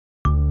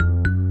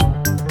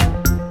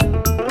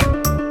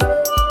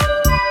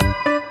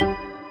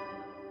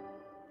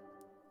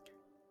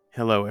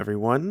Hello,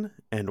 everyone,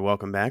 and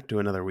welcome back to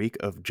another week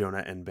of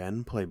Jonah and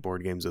Ben Play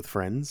Board Games with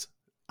Friends.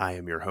 I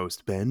am your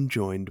host, Ben,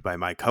 joined by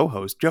my co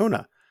host,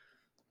 Jonah.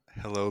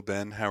 Hello,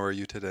 Ben. How are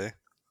you today?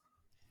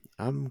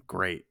 I'm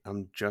great.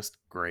 I'm just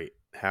great.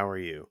 How are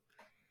you?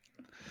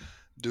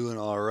 Doing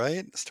all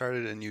right.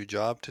 Started a new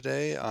job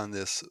today on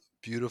this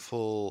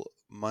beautiful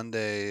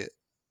Monday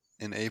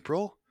in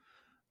April,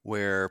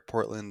 where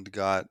Portland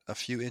got a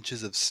few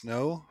inches of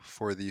snow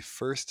for the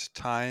first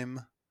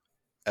time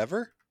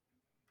ever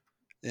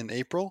in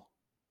April.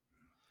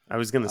 I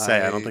was going to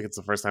say, I don't I think it's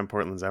the first time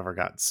Portland's ever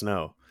got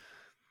snow.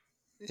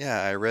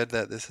 yeah, I read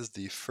that this is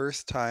the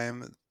first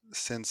time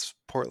since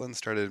Portland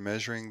started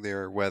measuring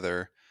their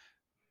weather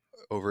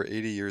over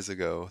 80 years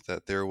ago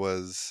that there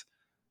was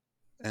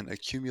an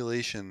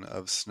accumulation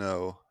of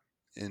snow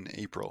in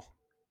April.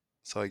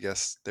 So I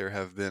guess there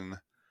have been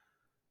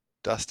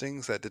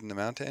dustings that didn't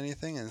amount to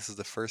anything, and this is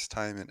the first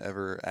time it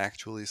ever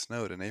actually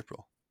snowed in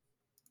April.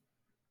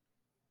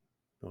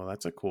 Well,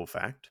 that's a cool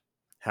fact.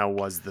 How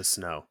was the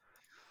snow?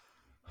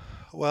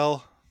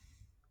 Well,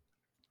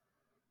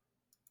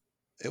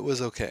 it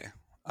was okay.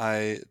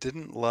 I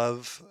didn't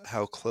love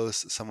how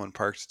close someone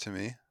parked to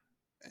me,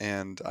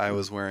 and I Hmm.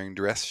 was wearing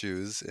dress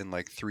shoes in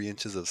like 3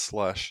 inches of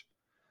slush,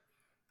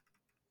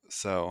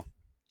 so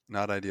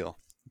not ideal.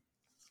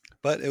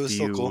 But it was Do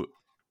still cool. you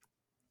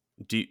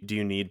do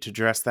you need to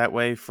dress that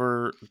way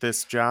for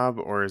this job,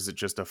 or is it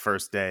just a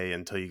first day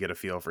until you get a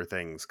feel for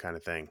things kind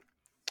of thing?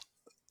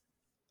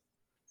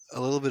 A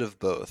little bit of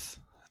both.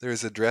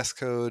 There's a dress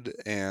code,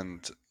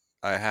 and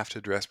I have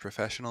to dress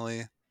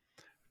professionally,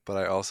 but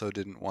I also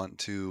didn't want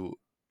to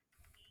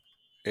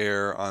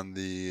err on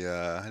the.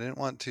 I didn't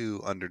want to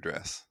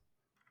underdress.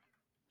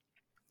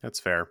 That's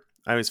fair.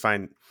 I always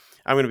find,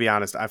 I'm going to be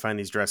honest, I find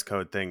these dress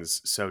code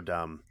things so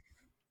dumb.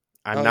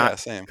 I'm Oh not yeah,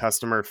 same.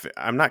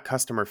 I'm not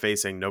customer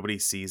facing. Nobody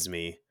sees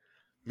me.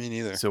 Me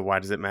neither. So why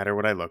does it matter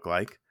what I look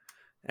like?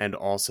 And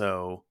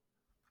also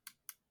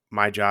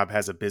my job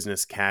has a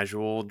business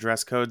casual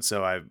dress code,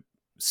 so I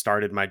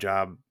started my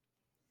job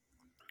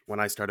when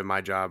I started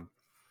my job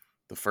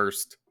the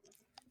first,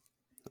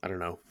 I don't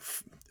know,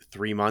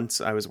 3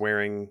 months I was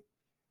wearing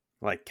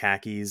like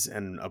khakis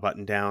and a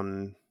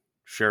button-down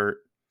shirt.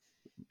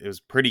 It was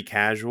pretty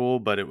casual,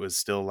 but it was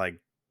still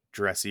like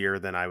dressier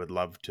than I would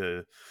love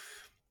to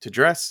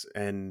dress,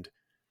 and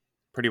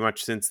pretty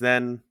much since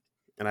then,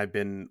 and I've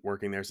been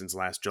working there since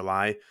last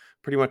July,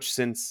 pretty much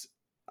since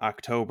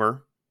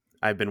October,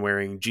 I've been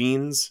wearing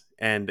jeans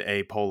and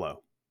a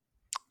polo.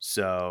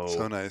 So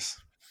So nice.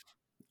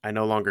 I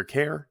no longer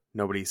care.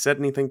 Nobody said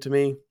anything to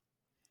me.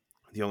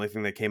 The only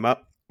thing that came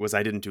up was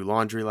I didn't do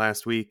laundry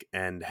last week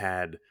and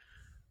had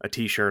a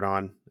t-shirt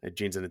on,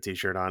 jeans and a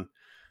t-shirt on.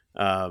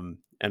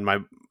 And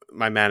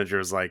my manager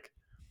was like,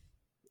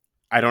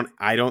 I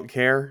don't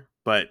care,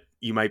 but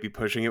you might be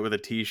pushing it with a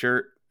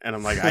t-shirt. And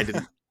I'm like, I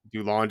didn't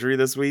do laundry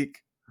this week,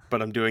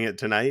 but I'm doing it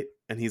tonight.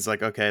 And he's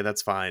like, okay,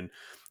 that's fine.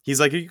 He's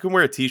like, you can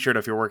wear a t-shirt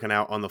if you're working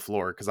out on the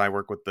floor because I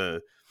work with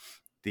the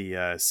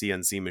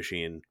CNC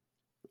machine,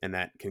 and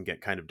that can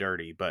get kind of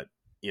dirty. But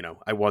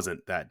I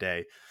wasn't that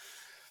day.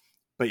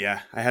 But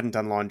yeah, I hadn't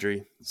done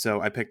laundry,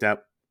 so I picked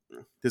up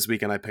this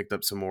weekend. I picked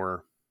up some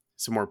more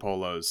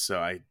polos, so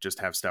I just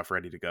have stuff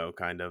ready to go,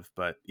 kind of.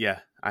 But yeah,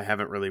 I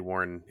haven't really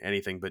worn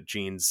anything but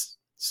jeans,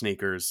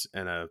 sneakers,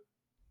 and a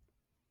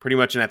pretty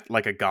much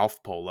like a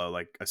golf polo,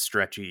 like a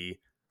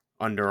stretchy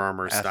Under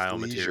Armour style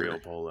material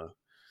Athleisure. polo.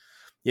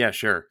 Yeah,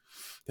 sure.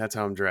 That's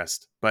how I'm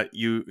dressed. But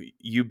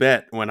you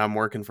bet when I'm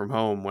working from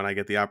home, when I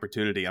get the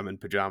opportunity, I'm in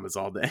pajamas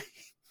all day.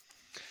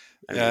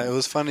 I Yeah, it mean,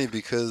 was funny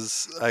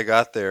because I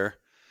got there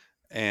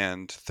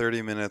and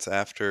 30 minutes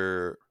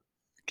after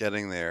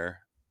getting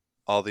there,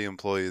 all the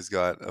employees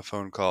got a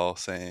phone call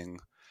saying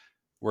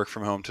work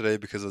from home today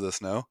because of the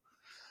snow.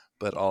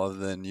 But all of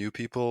the new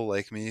people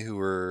like me who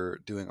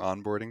were doing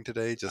onboarding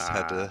today just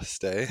had to ah,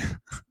 stay.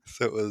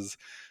 So it was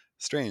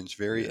strange,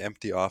 very yeah.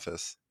 empty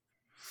office.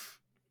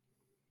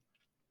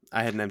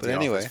 I had an But empty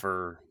office anyway,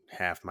 for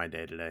half my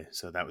day today,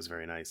 so that was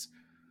very nice.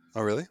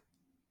 oh really?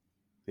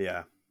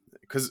 Yeah.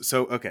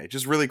 Okay,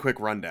 just really quick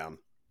rundown.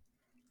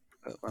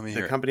 Let me The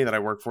hear it. company that I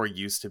work for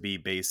used to be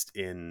based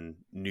in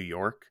New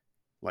York,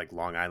 like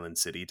Long Island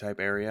City type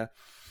area,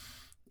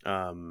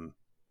 um,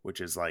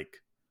 which is like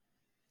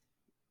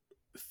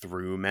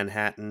through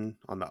Manhattan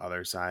on the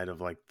other side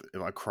of like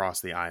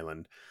across the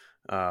island.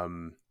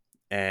 Um,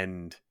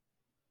 and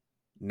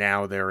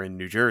now they're in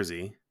New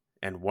Jersey,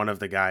 and one of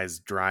the guys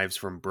drives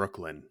from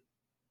Brooklyn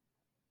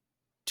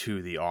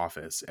to the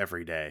office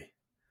every day.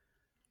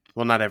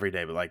 Well, not every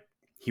day, but like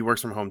he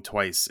works from home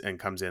twice and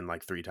comes in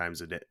like 3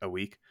 times a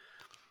week.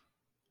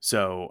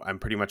 So I'm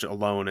pretty much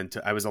alone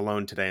until I was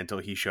alone today until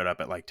he showed up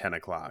at like 10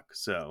 o'clock.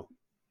 So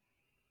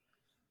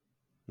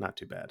not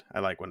too bad. I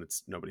like when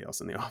it's nobody else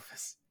in the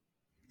office.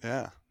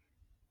 Yeah,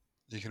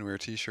 you can wear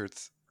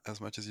t-shirts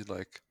as much as you'd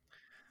like.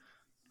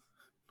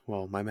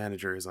 Well, my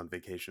manager is on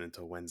vacation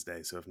until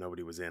Wednesday, so if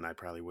nobody was in, I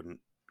probably wouldn't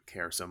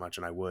care so much,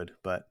 and I would.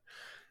 But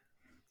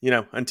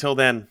until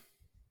then,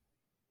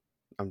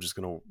 I'm just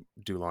gonna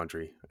do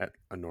laundry at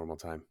a normal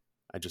time.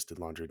 I just did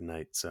laundry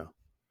tonight, so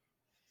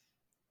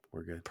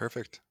we're good.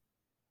 Perfect.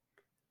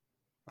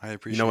 I You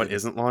know what appreciate it.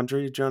 isn't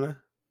laundry, Jonah?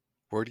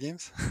 Board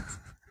games?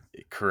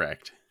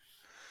 Correct.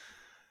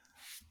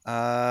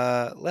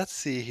 Let's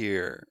see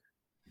here.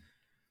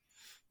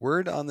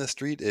 Word on the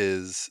street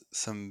is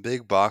some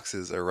big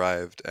boxes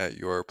arrived at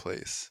your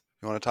place.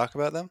 You want to talk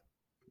about them?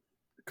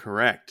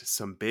 Correct.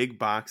 Some big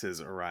boxes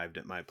arrived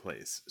at my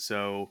place.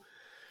 So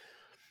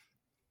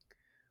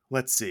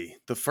let's see.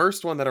 The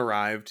first one that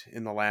arrived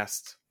in the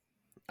last,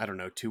 I don't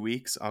know, 2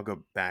 weeks. I'll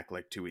go back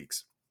like 2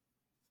 weeks.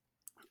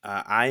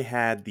 I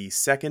had the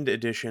second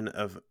edition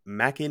of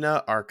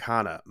Machina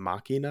Arcana.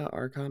 Machina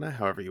Arcana,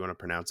 however you want to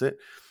pronounce it.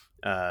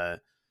 Uh,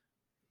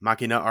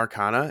 Machina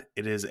Arcana.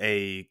 It is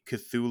a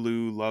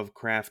Cthulhu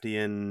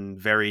Lovecraftian,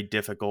 very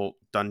difficult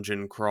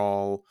dungeon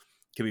crawl.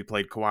 Can be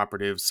played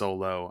cooperative,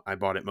 solo. I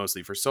bought it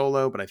mostly for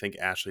solo, but I think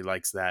Ashley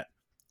likes that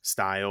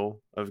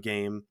style of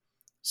game.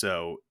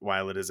 So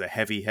while it is a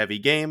heavy, heavy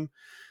game,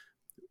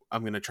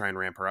 I'm going to try and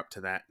ramp her up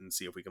to that and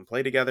see if we can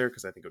play together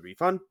because I think it would be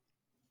fun.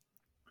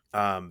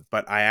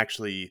 But I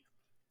actually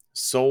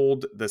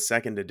sold the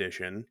second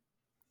edition.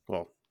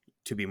 Well,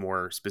 to be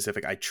more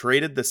specific, I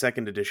traded the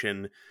second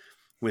edition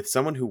with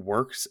someone who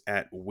works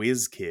at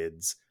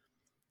WizKids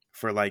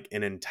for like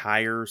an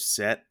entire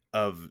set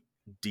of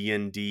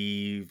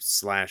D&D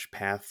 /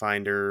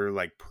 Pathfinder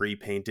like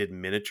pre-painted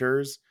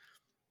miniatures,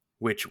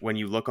 which when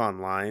you look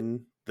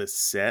online, the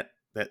set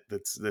that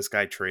this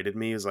guy traded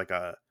me is like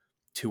a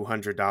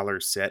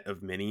 $200 set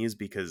of minis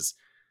because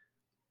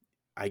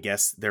I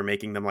guess they're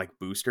making them like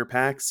booster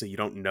packs, so you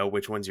don't know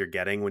which ones you're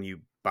getting when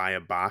you buy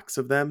a box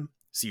of them.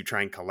 So you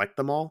try and collect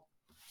them all.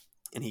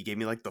 And he gave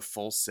me like the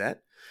full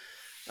set.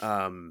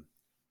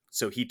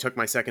 So he took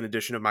my second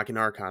edition of Machina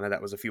Arcana.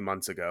 That was a few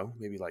months ago,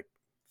 maybe like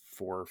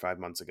 4 or 5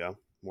 months ago,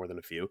 more than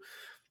a few.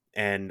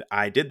 And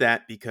I did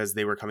that because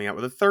they were coming out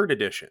with a third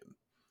edition.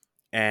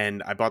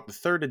 And I bought the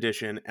third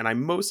edition, and I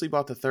mostly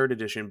bought the third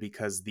edition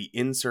because the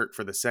insert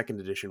for the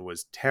second edition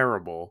was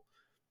terrible.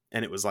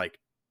 And it was like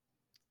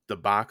the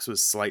box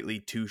was slightly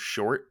too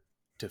short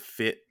to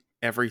fit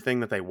everything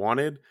that they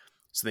wanted.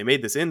 So they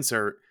made this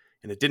insert,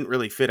 and it didn't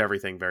really fit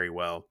everything very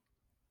well.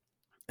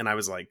 And I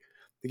was like,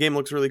 the game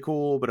looks really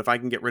cool, but if I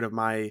can get rid of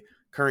my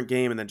current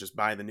game and then just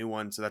buy the new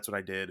one. So that's what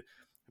I did.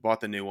 I bought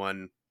the new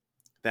one.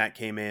 That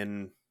came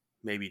in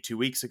maybe 2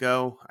 weeks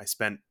ago. I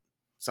spent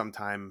some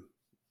time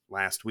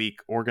last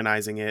week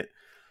organizing it.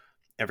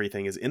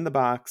 Everything is in the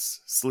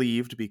box,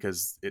 sleeved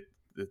because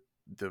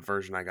the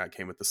version I got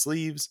came with the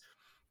sleeves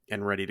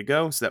and ready to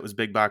go. So that was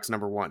big box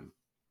number one.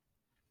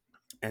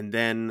 And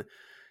then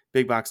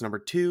big box number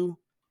two,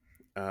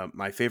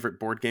 my favorite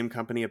board game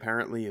company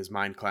apparently is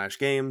Mind Clash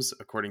Games,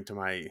 according to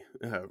my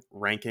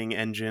ranking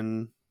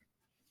engine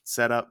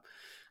setup.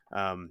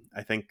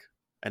 I think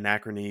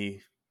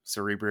Anachrony,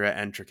 Cerebria,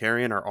 and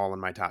Tricarion are all in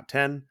my top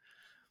 10.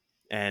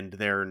 And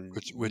their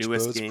Which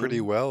newest bodes game,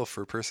 pretty well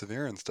for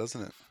Perseverance,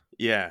 doesn't it?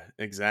 yeah,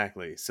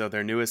 exactly. So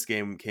their newest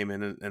game came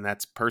in, and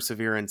that's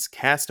Perseverance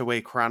Castaway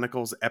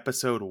Chronicles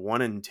Episode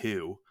 1 and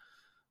 2.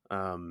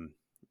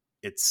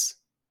 It's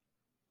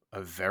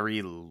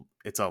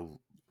it's a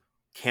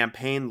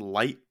campaign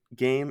light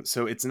game.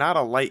 So it's not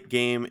a light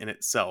game in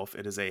itself.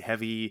 It is a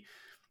heavy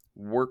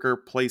worker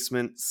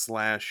placement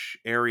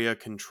 / area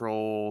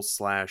control /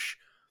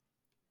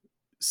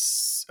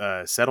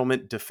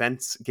 settlement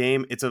defense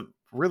game. It's a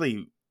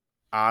really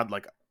odd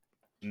like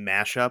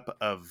mashup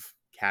of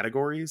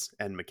categories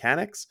and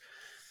mechanics.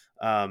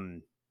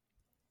 And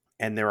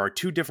there are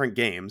two different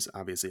games,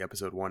 obviously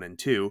episode 1 and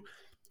 2,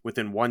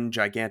 within one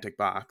gigantic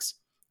box.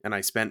 And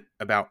I spent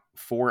about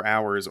 4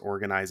 hours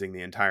organizing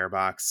the entire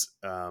box.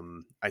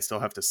 I still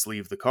have to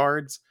sleeve the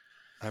cards.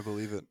 I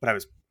believe it. But I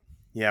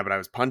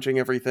was punching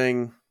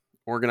everything,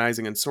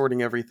 organizing and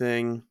sorting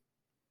everything.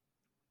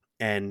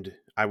 And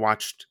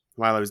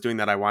while I was doing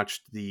that, I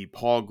watched the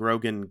Paul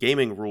Grogan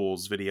gaming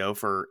rules video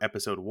for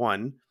episode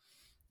 1.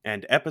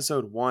 And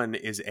episode 1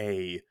 is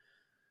a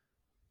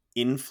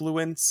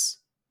influence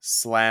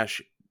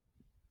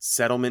 /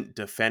 settlement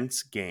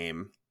defense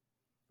game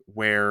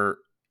where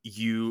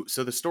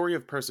so the story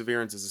of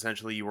Perseverance is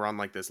essentially you were on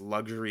like this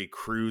luxury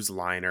cruise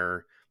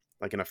liner,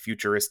 like in a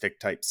futuristic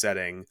type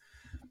setting,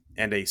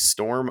 and a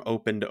storm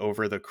opened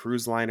over the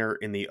cruise liner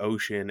in the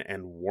ocean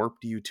and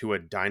warped you to a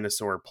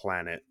dinosaur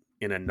planet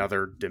in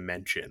another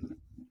dimension,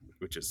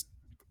 which is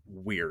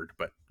weird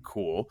but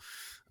cool.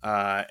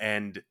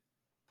 And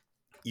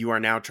you are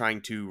now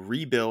trying to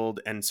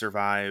rebuild and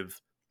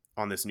survive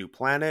on this new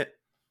planet.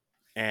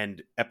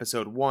 And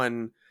episode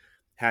 1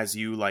 has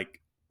you like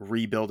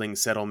rebuilding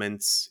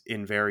settlements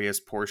in various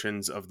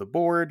portions of the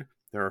board.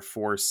 There are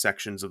 4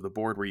 sections of the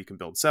board where you can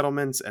build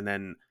settlements, and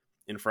then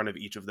in front of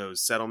each of those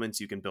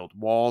settlements you can build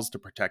walls to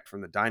protect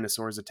from the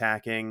dinosaurs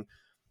attacking.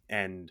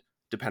 And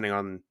depending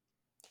on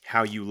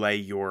how you lay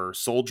your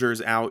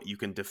soldiers out, you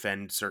can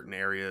defend certain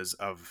areas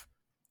of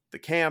the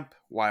camp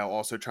while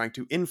also trying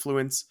to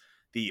influence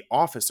the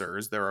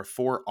officers. There are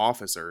 4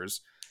 officers.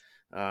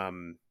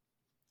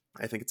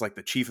 I think it's like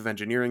the chief of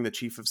engineering, the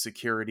chief of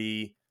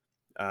security,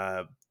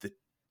 the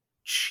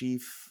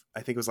chief,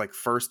 I think it was like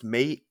first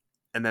mate,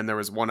 and then there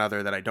was one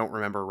other that I don't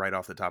remember right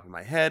off the top of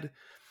my head,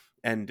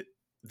 and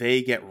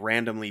they get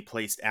randomly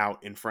placed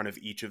out in front of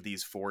each of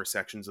these 4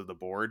 sections of the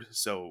board.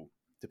 So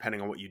depending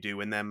on what you do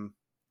in them,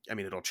 I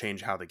mean, it'll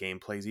change how the game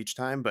plays each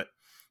time, but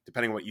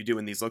depending on what you do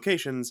in these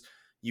locations,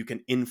 you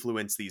can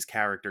influence these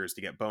characters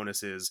to get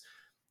bonuses.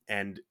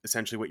 And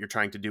essentially what you're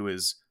trying to do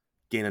is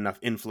gain enough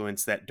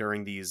influence that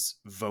during these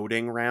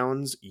voting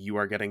rounds, you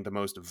are getting the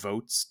most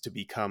votes to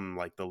become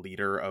like the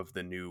leader of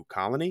the new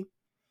colony.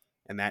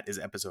 And that is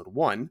episode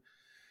 1.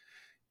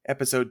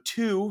 Episode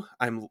 2,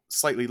 I'm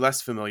slightly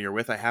less familiar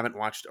with. I haven't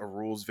watched a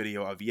rules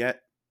video of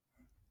yet,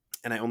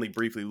 and I only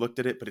briefly looked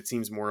at it, but it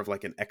seems more of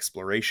like an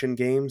exploration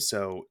game.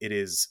 So it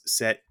is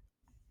set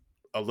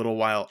a little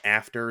while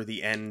after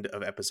the end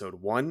of episode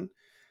 1,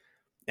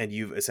 and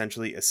you've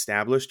essentially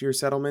established your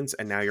settlements,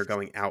 and now you're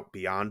going out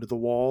beyond the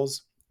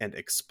walls and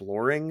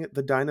exploring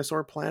the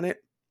dinosaur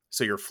planet.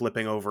 So you're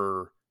flipping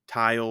over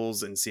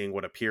tiles and seeing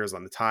what appears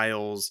on the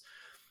tiles.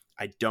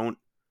 I don't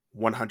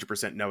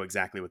 100% know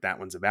exactly what that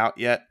one's about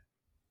yet,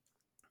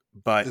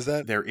 but Is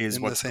that there is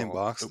in the what's same called,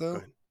 box oh, go though?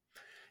 ahead.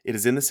 It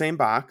is in the same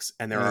box,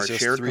 and there And are it's just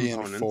shared 3 and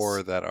components.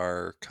 4 that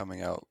are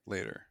coming out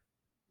later.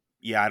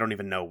 Yeah, I don't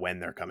even know when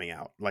they're coming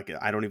out. Like,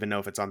 I don't even know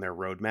if it's on their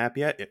roadmap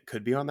yet. It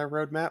could be on their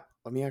roadmap.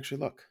 Let me actually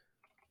look.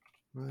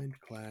 Mind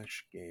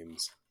Clash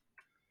Games,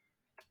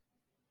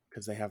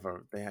 because I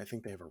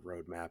think they have a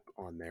roadmap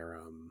on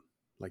their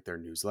like their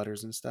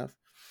newsletters and stuff.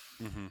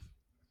 Mm-hmm.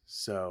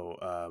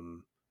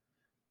 So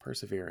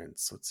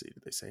Perseverance. Let's see.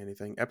 Did they say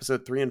anything?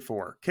 Episode 3 and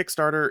 4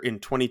 Kickstarter in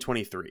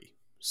 2023.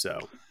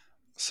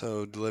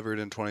 So delivered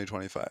in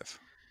 2025.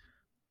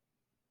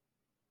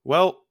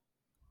 Well,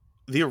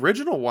 the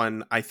original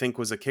one I think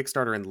was a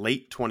Kickstarter in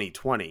late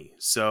 2020.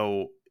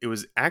 So it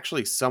was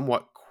actually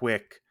somewhat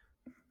quick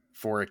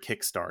for a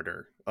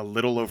Kickstarter, a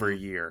little over a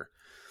year.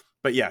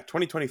 But yeah,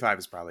 2025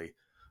 is probably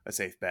a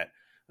safe bet.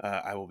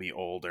 I will be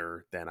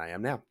older than I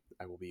am now.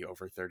 I will be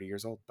over 30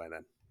 years old by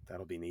then.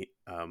 That'll be neat.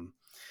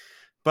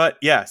 But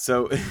yeah,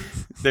 so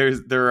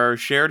there are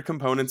shared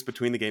components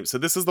between the games. So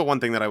this is the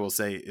one thing that I will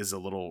say is a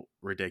little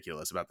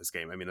ridiculous about this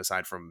game. I mean,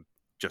 aside from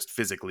just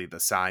physically the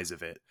size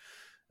of it,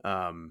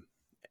 and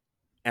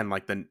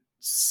like the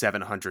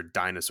 700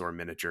 dinosaur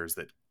miniatures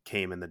that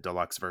came in the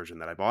deluxe version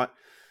that I bought.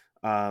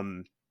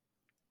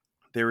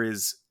 There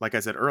is, like I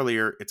said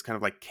earlier, it's kind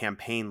of like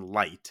campaign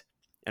light.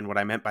 And what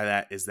I meant by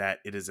that is that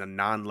it is a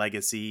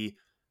non-legacy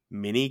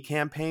mini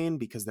campaign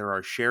because there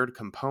are shared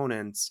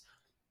components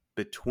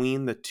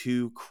between the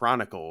 2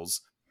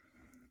 chronicles,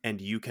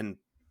 and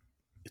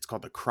it's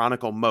called the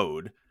chronicle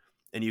mode,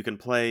 and you can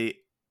play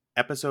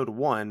episode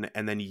 1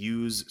 and then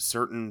use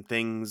certain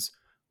things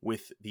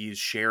with these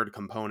shared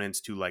components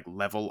to like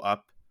level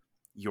up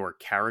your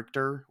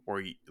character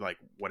or like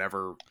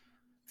whatever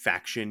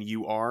faction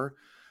you are.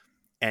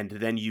 And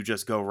then you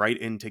just go right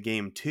into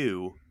game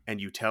 2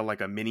 and you tell like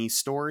a mini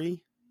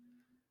story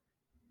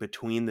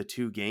between the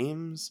 2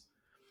 games.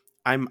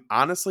 I'm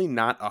honestly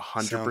not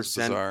Sounds 100%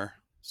 bizarre.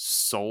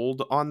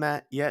 sold on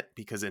that yet,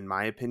 because in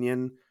my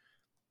opinion,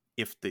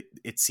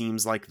 it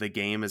seems like the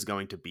game is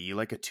going to be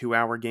like a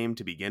 2-hour game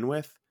to begin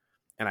with,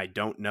 and I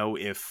don't know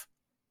if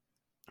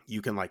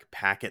you can like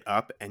pack it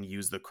up and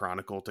use the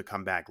chronicle to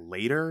come back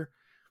later,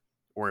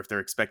 or if they're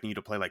expecting you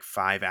to play like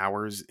 5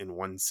 hours in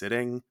one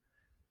sitting,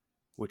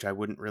 which I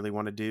wouldn't really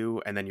want to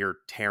do. And then you're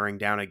tearing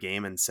down a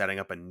game and setting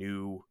up a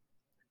new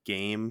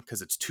game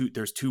because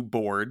there's 2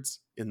 boards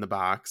in the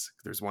box.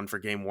 There's one for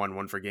game 1,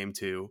 one for game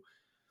 2.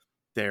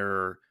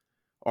 There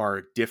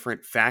are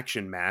different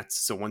faction mats.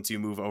 So once you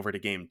move over to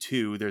game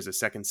 2, there's a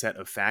second set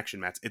of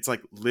faction mats. It's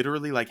like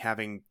literally like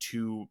having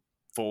 2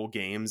 full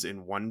games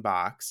in one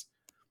box.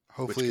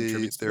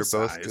 Hopefully they're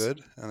both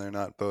good and they're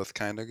not both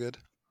kind of good.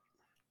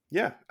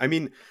 Yeah. I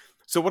mean,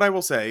 so what I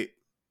will say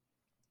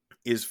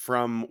is,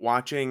 from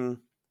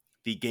watching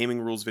the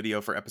gaming rules video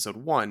for episode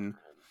 1,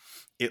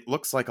 it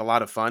looks like a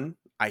lot of fun.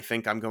 I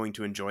think I'm going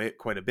to enjoy it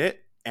quite a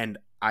bit. And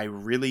I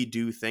really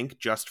do think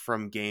just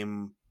from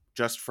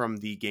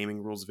the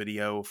gaming rules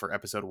video for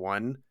episode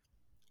 1,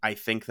 I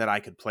think that I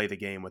could play the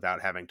game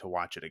without having to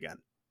watch it again.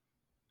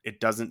 It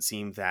doesn't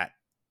seem that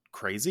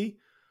crazy.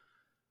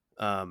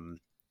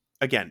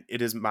 Again,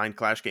 it is Mind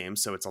Clash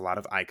Games, so it's a lot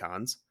of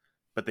icons,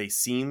 but they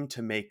seem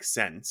to make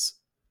sense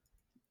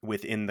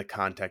within the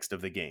context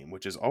of the game,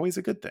 which is always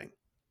a good thing.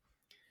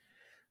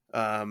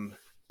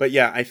 But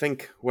yeah, I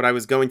think what I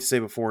was going to say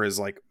before is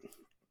like,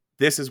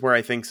 this is where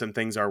I think some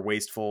things are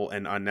wasteful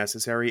and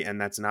unnecessary, and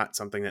that's not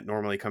something that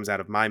normally comes out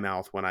of my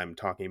mouth when I'm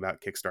talking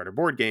about Kickstarter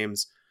board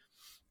games.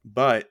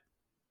 But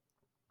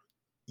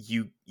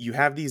you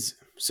have these,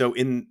 so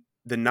in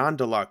the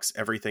non-deluxe,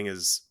 everything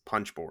is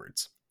punch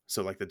boards.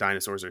 So like the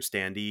dinosaurs are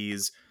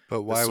standees.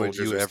 But why would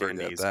you ever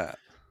get that?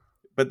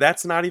 But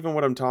that's not even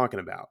what I'm talking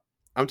about.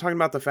 I'm talking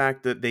about the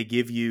fact that they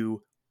give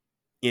you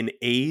an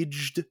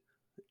aged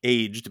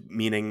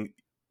meaning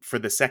for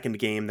the second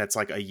game that's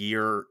like a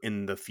year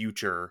in the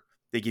future,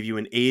 they give you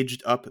an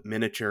aged up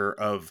miniature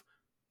of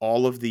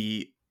all of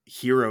the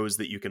heroes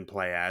that you can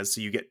play as.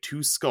 So you get 2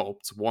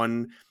 sculpts.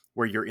 One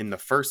where you're in the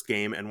first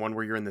game and one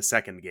where you're in the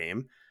second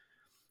game.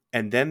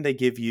 And then they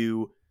give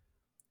you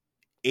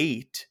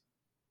 8.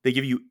 They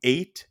give you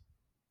 8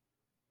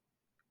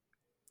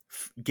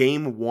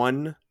 game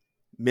 1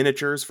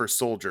 miniatures for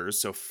soldiers,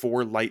 so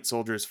 4 light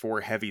soldiers,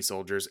 4 heavy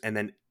soldiers, and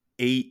then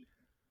 8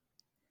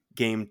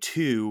 game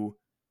 2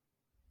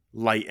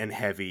 light and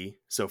heavy,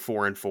 so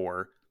 4 and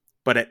 4.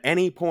 But at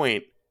any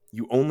point,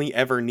 you only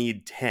ever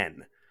need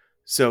 10.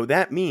 So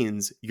that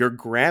means you're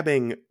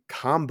grabbing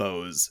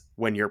combos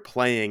when you're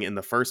playing in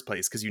the first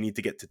place because you need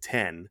to get to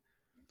 10.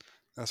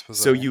 That's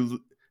So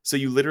bizarre.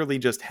 you literally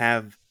just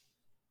have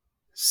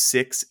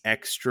 6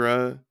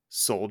 extra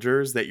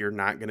soldiers that you're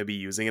not going to be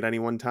using at any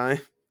one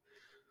time.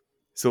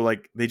 So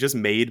like they just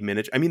made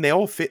miniature. I mean, they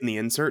all fit in the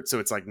insert, so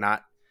it's like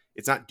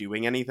it's not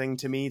doing anything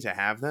to me to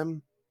have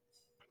them,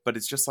 but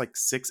it's just like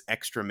 6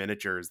 extra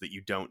miniatures that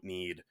you don't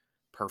need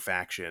per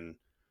faction,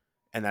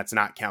 and that's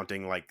not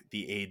counting like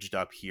the aged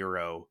up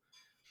hero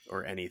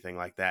or anything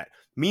like that.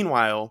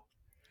 Meanwhile,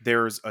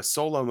 there's a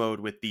solo mode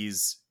with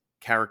these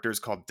characters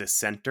called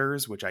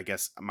dissenters, which I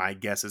guess my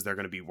guess is they're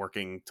going to be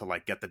working to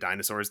like get the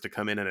dinosaurs to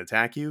come in and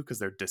attack you because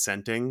they're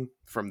dissenting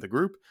from the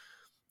group.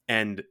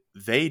 And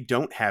they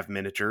don't have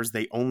miniatures,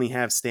 they only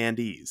have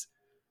standees.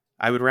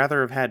 I would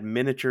rather have had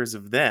miniatures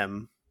of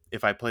them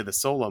if I play the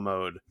solo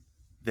mode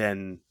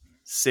than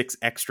 6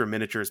 extra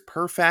miniatures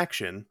per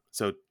faction.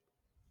 So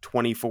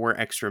 24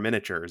 extra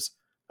miniatures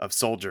of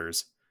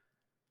soldiers.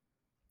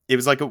 It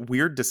was like a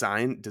weird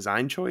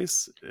design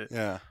choice.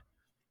 Yeah.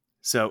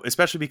 So,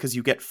 especially because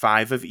you get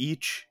 5 of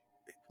each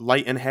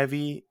light and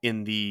heavy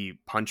in the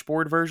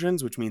punchboard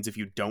versions, which means if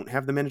you don't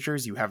have the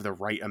miniatures, you have the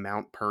right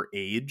amount per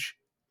age.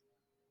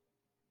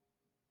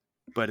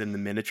 But in the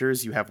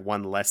miniatures, you have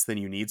 1 less than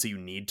you need, so you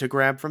need to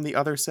grab from the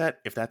other set,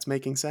 if that's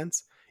making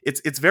sense.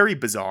 It's very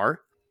bizarre,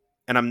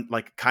 and I'm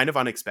like kind of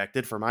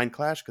unexpected for Mind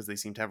Clash because they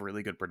seem to have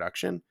really good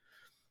production.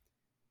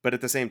 But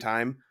at the same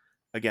time,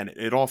 again,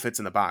 it all fits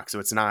in the box, so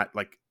it's not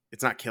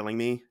killing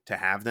me to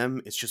have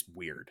them. It's just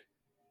weird.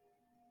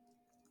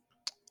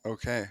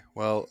 Okay.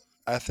 Well,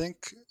 I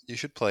think you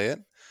should play it.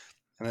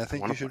 And I I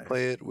think want you to should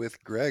play it. play it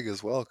with Greg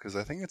as well, because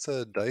I think it's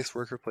a dice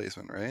worker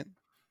placement, right?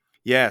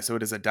 Yeah, so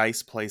it is a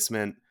dice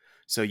placement.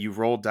 So you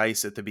roll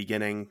dice at the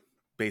beginning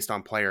based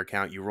on player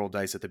count. You roll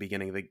dice at the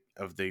beginning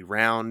of the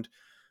round,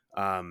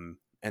 and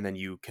then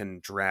you can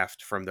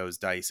draft from those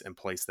dice and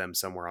place them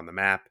somewhere on the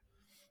map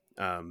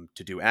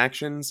to do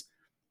actions.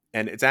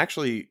 And it's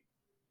actually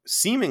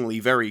seemingly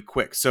very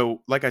quick.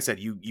 So, like I said,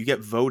 you get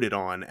voted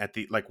on at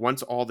the like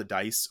once all the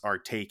dice are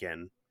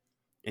taken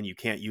and you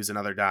can't use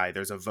another die,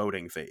 there's a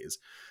voting phase.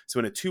 So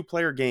in a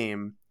 2-player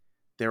game,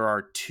 there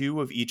are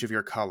 2 of each of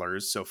your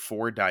colors, so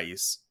 4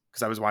 dice.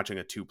 Because I was watching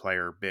a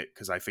 2-player bit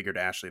because I figured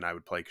Ashley and I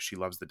would play because she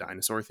loves the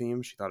dinosaur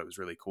theme. She thought it was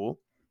really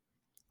cool.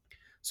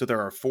 So there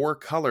are 4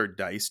 colored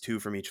dice, 2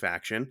 from each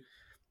faction,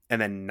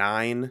 and then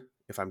 9,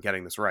 if I'm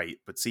getting this right,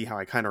 but see how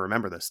I kind of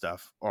remember this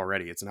stuff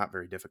already. It's not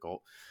very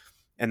difficult.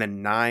 And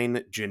then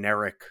 9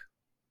 generic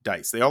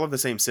dice. They all have the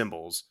same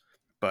symbols,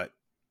 but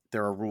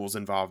there are rules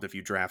involved if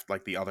you draft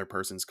like the other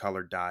person's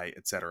colored die,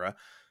 etc.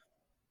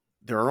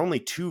 There are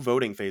only 2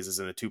 voting phases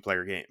in a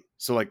 2-player game.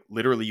 So like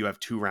literally you have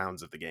 2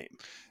 rounds of the game.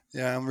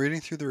 Yeah, I'm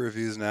reading through the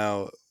reviews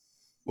now.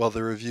 Well,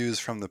 the reviews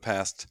from the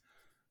past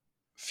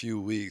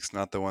few weeks,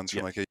 not the ones from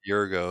Yeah. like a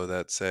year ago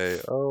that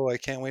say, "Oh, I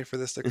can't wait for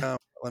this to come.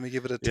 Let me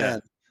give it a Yeah.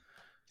 10."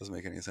 Doesn't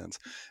make any sense.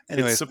 It's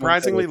Anyway, someone said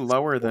surprisingly it's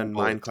lower than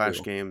terrible at Mind Clash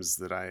 2. games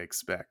that I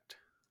expect.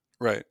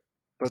 Right.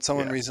 But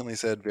someone Yeah. recently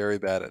said very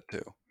bad at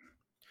 2.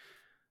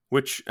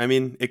 Which, I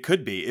mean, it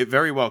could be. It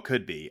very well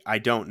could be. I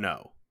don't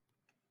know.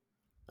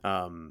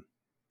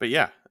 But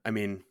yeah, I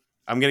mean,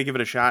 I'm going to give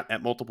it a shot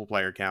at multiple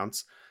player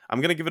counts. I'm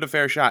going to give it a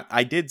fair shot.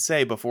 I did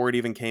say before it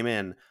even came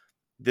in,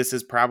 this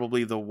is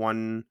probably the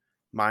one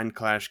Mind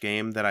Clash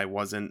game that I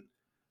wasn't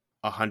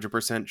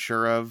 100%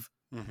 sure of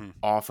Mm-hmm.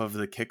 off of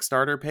the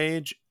Kickstarter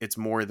page. It's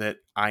more that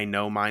I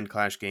know Mind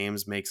Clash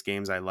Games makes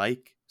games I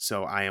like,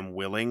 so I am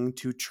willing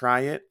to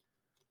try it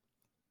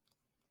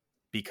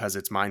because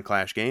it's Mind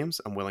Clash Games.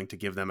 I'm willing to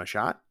give them a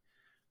shot.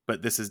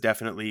 But this is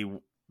definitely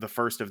the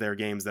first of their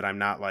games that I'm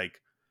not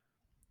like,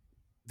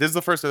 this is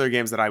the first of their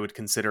games that I would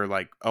consider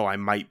like, oh, I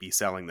might be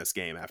selling this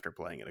game after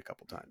playing it a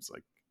couple times.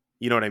 Like,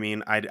 you know what I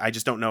mean? I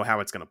just don't know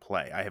how it's going to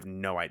play. I have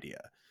no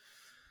idea.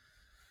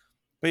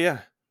 But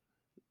yeah,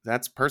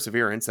 that's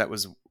Perseverance. That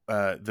was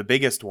the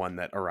biggest one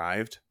that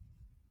arrived.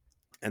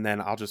 And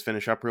then I'll just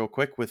finish up real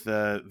quick with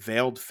the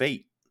Veiled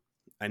Fate.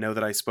 I know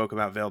that I spoke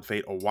about Veiled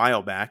Fate a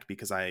while back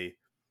because I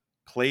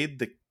played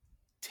the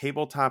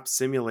tabletop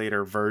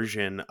simulator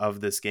version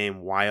of this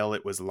game while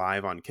it was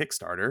live on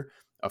Kickstarter.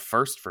 A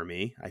first for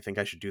me. I think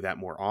I should do that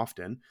more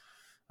often.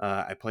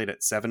 I played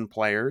it 7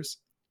 players.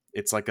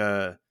 It's like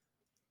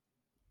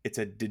it's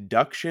a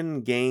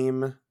deduction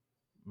game,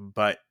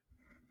 but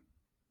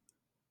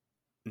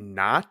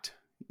not.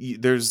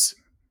 There's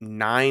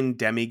 9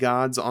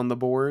 demigods on the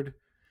board,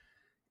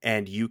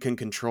 and you can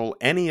control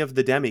any of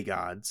the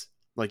demigods.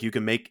 Like you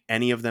can make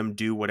any of them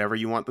do whatever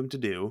you want them to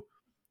do.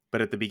 But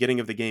at the beginning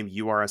of the game,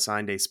 you are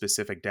assigned a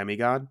specific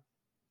demigod.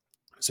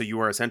 So you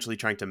are essentially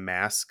trying to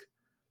mask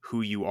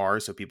who you are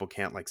so people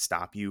can't like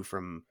stop you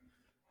from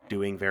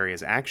doing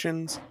various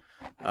actions.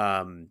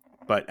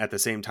 But at the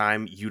same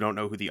time, you don't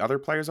know who the other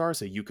players are,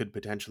 so you could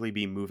potentially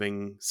be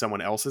moving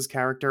someone else's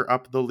character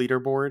up the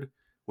leaderboard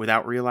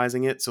without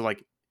realizing it. So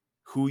like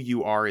who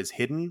you are is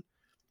hidden,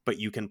 but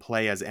you can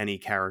play as any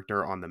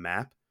character on the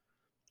map.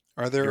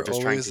 Are You're there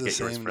just trying always to the get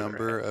yours same further ahead.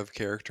 number of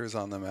characters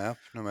on the map,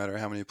 no matter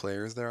how many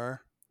players there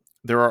are?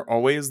 There are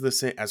always the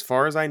same, as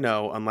far as I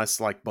know, unless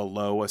like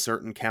below a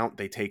certain count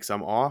they take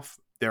some off.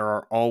 There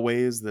are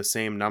always the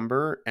same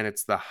number, and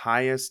it's the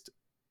highest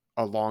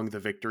along the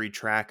victory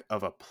track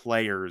of a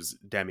player's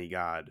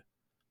demigod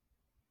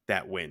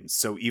that wins.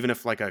 So even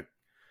if like a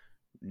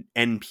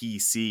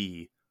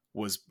NPC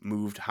was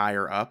moved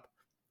higher up,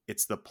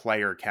 it's the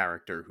player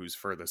character who's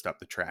furthest up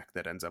the track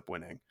that ends up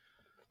winning.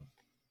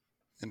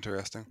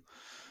 Interesting.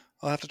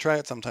 I'll have to try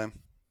it sometime.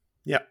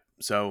 Yeah,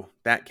 so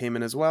that came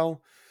in as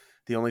well.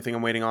 The only thing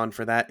I'm waiting on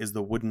for that is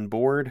the wooden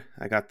board.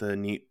 I got the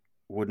neat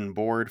wooden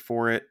board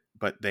for it,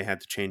 but they had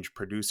to change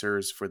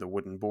producers for the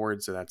wooden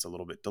board, so that's a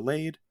little bit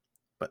delayed.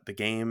 But the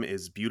game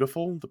is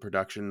beautiful. The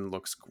production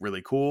looks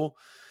really cool.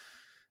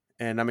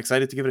 And I'm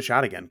excited to give it a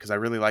shot again because I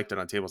really liked it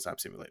on Tabletop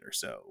Simulator.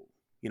 So,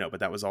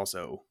 but that was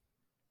also,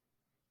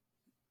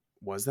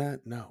 was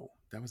that? No,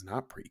 that was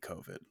not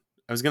pre-COVID.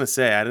 I was going to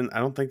say, I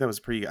don't think that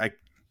was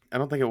I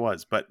don't think it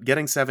was, but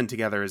getting 7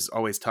 together is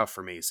always tough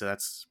for me. So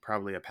that's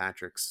probably a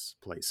Patrick's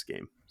Place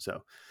game.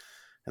 So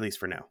at least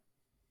for now.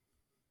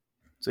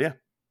 So yeah,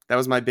 that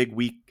was my big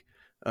week,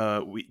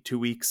 2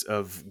 weeks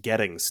of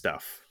getting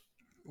stuff.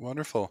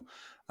 Wonderful.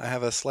 I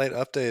have a slight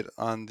update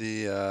on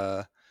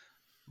the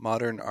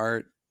Modern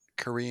Art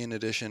Korean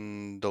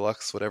Edition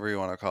Deluxe, whatever you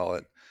want to call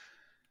it.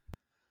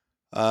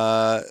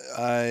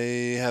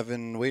 I have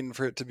been waiting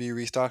for it to be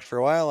restocked for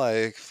a while.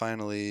 I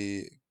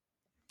finally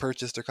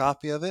purchased a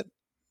copy of it,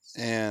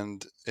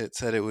 and it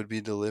said it would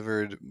be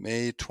delivered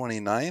May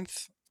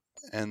 29th,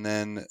 and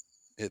then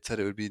it said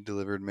it would be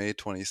delivered May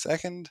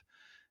 22nd,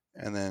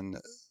 and then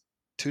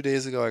 2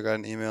 days ago I got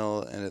an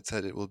email and it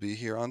said it will be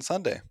here on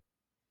Sunday.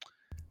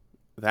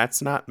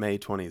 That's not May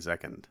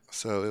 22nd.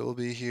 So it will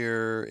be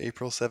here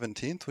April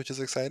 17th, which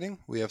is exciting.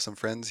 We have some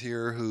friends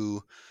here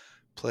who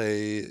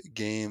play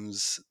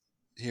games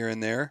here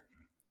and there,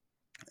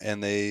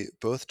 and they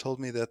both told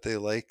me that they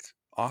like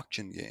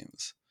auction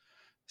games.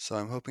 So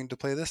I'm hoping to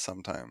play this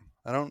sometime.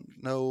 I don't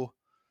know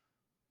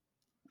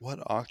what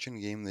auction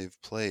game they've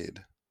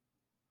played.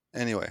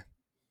 Anyway,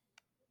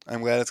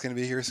 I'm glad it's going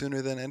to be here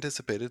sooner than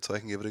anticipated so I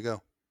can give it a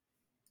go.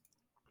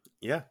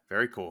 Yeah,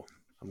 very cool.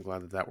 I'm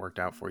glad that worked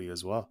out for you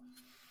as well.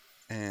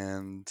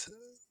 And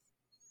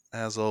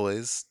as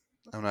always,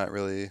 I'm not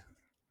really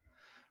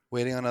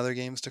waiting on other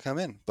games to come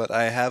in, but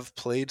I have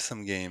played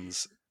some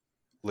games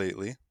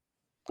lately.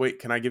 Wait,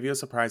 can I give you a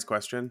surprise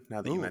question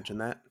now that you Ooh,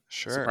 mentioned that?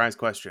 sure. Surprise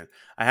question.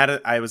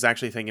 I was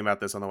actually thinking about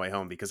this on the way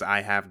home because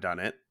I have done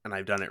it and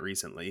I've done it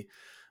recently.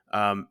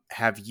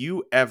 Have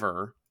you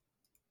ever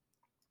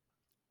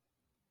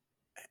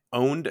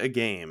owned a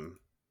game,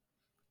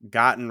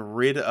 gotten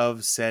rid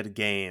of said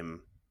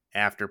game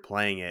after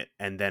playing it,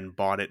 and then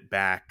bought it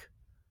back?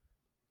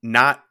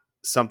 Not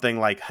something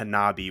like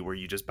Hanabi where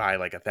you just buy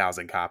like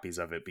 1,000 copies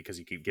of it because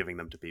you keep giving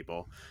them to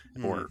people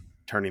or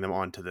turning them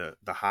on to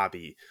the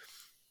hobby,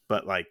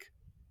 but like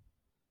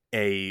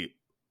a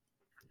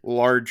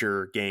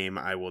larger game,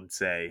 I would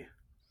say.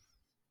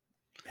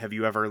 Have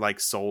you ever like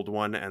sold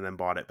one and then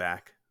bought it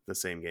back, the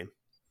same game?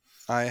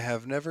 I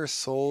have never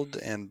sold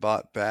and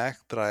bought back,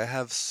 but I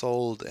have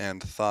sold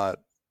and thought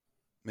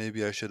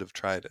maybe I should have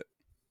tried it.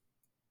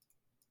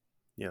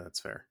 Yeah, that's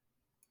fair.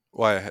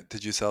 Why?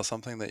 Did you sell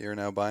something that you're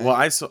now buying?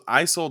 Well,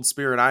 I sold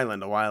Spirit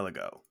Island a while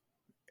ago,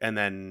 and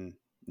then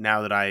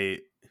now that I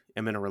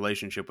am in a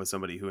relationship with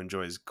somebody who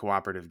enjoys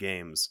cooperative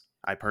games,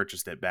 I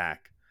purchased it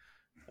back.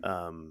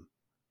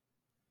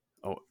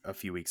 A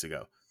few weeks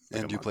ago.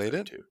 Like, and you played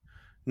it?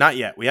 Not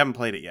yet. We haven't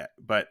played it yet,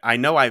 but I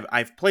know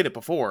I've played it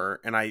before,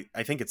 and I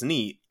think it's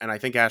neat, and I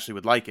think Ashley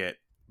would like it.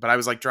 But I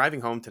was like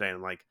driving home today, and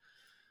I'm like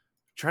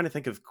trying to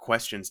think of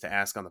questions to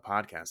ask on the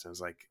podcast. And I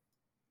was like,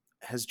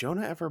 has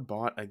Jonah ever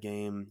bought a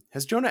game?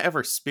 Has Jonah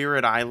ever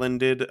Spirit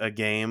Islanded a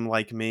game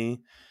like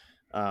me?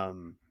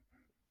 And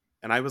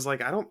I was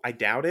like, I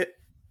doubt it,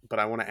 but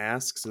I want to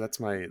ask. So that's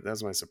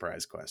my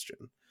surprise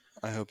question.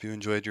 I hope you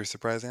enjoyed your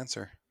surprise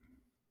answer.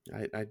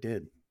 I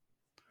did.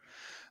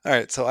 All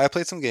right, so I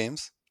played some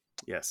games.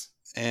 Yes.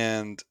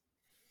 And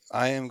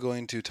I am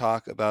going to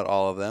talk about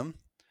all of them.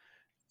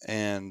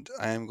 And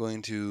I am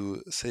going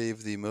to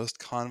save the most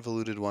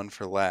convoluted one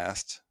for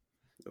last.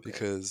 Okay.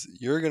 Because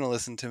you're going to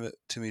listen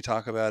to me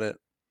talk about it,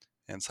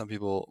 and some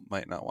people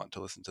might not want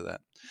to listen to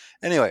that.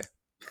 Anyway.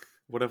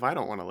 What if I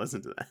don't want to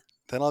listen to that?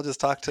 Then I'll just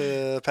talk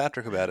to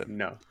Patrick about it.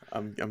 No,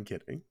 I'm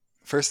kidding.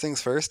 First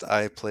things first,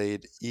 I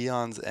played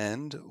Aeon's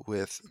End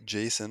with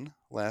Jason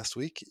last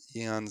week.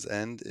 Aeon's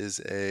End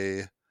is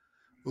a...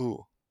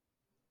 Ooh.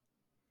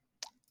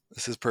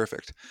 This is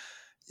perfect.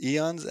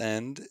 Aeon's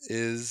End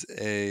is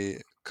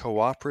a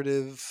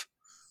cooperative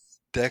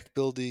deck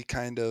buildy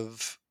kind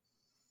of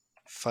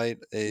fight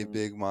a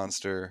big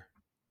monster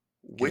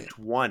game. Which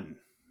one?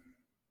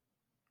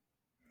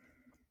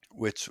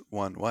 Which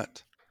one?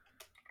 What?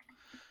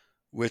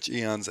 Which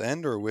Eon's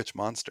End or which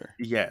monster?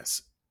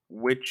 Yes.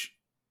 Which?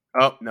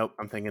 Oh, nope.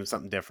 I'm thinking of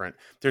something different.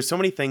 There's so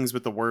many things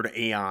with the word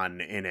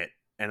Aeon in it.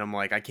 And I'm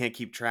like, I can't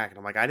keep track. And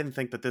I'm like, I didn't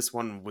think that this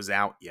one was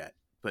out yet.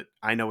 But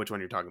I know which one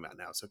you're talking about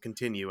now. So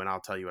continue, and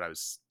I'll tell you what I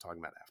was talking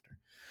about after.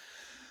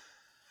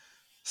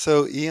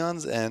 So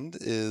Eon's End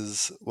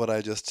is what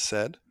I just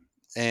said.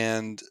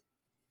 And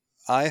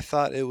I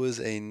thought it was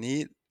a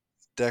neat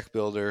deck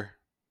builder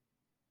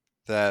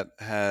that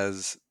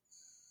has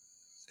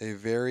a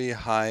very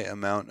high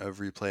amount of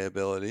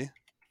replayability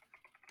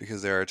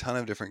because there are a ton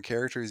of different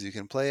characters you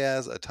can play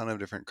as, a ton of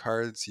different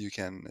cards you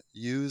can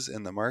use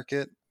in the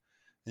market,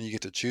 and you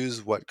get to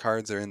choose what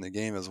cards are in the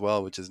game as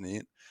well, which is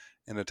neat,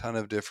 and a ton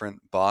of different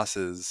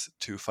bosses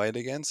to fight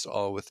against,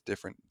 all with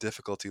different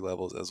difficulty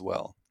levels as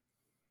well.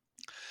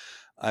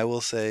 I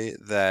will say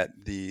that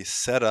the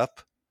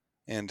setup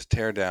and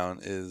teardown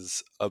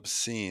is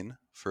obscene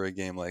for a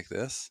game like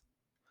this.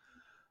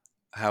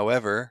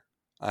 However,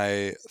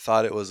 I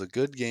thought it was a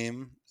good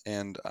game,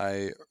 and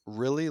I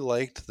really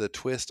liked the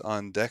twist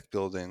on deck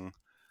building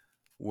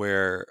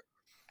where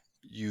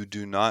you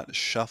do not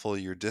shuffle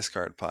your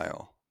discard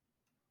pile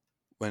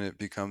when it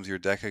becomes your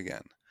deck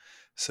again.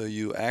 So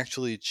you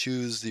actually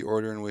choose the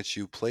order in which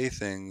you play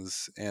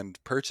things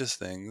and purchase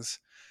things,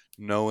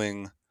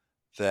 knowing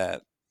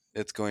that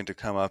it's going to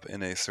come up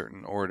in a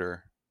certain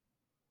order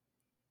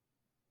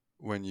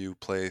when you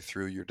play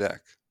through your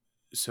deck.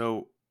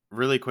 So,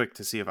 really quick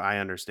to see if I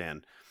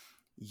understand.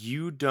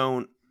 You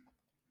don't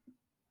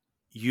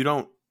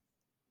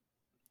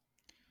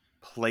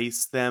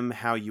place them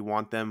how you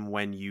want them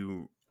when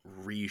you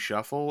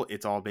reshuffle.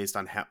 It's all based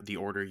on how the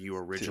order you The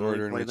originally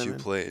order in play which them you in.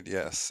 played,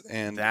 yes.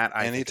 And That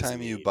I think is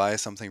anytime you neat. buy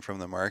something from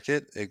the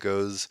market, it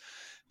goes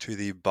to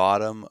the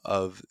bottom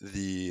of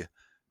the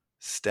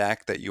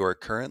stack that you are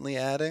currently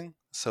adding.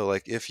 So,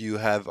 like, if you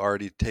have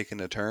already taken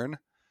a turn,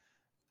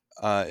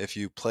 if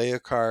you play a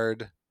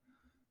card,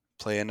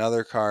 play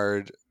another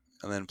card,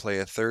 and then play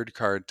a third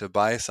card to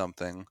buy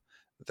something,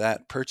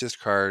 that purchased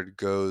card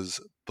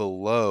goes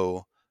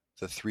below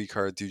the 3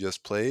 cards you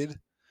just played,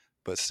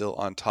 but still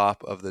on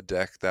top of the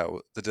deck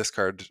the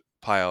discard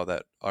pile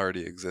that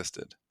already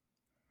existed.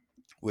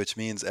 Which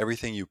means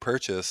everything you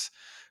purchase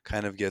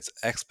kind of gets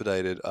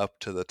expedited up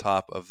to the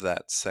top of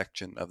that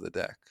section of the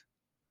deck.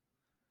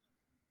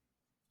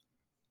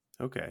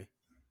 Okay.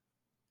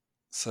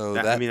 So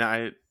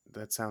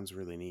That sounds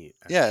really neat.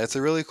 yeah, it's a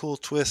Actually. really cool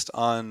twist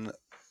on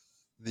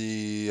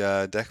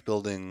the deck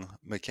building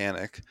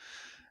mechanic,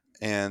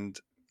 and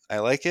I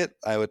like it.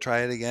 I would try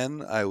it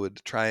again. I would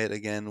try it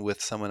again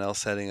with someone else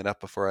setting it up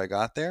before I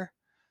got there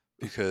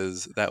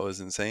because that was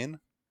insane.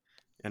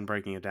 And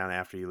breaking it down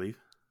after you leave.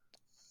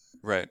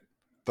 Right.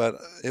 But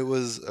it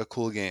was a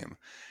cool game.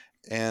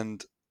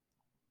 And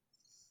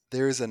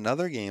there's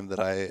another game that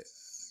I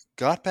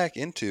got back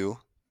into,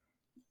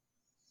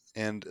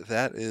 and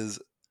that is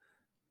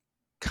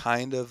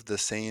kind of the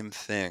same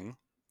thing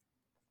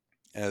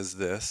as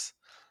this,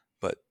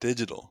 but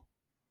digital.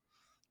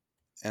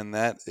 And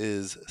that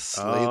is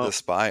Slay the Oh,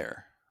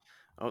 Spire.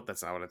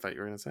 that's not what I thought you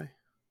were going to say.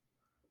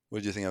 What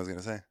did you think I was going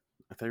to say?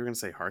 I thought you were going to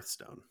say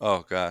Hearthstone.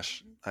 Oh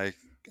gosh, I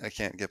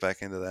can't get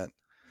back into that.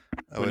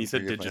 I When you wouldn't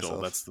said forgive digital,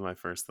 myself. that's my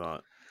first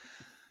thought.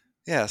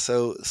 Yeah,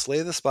 so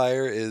Slay the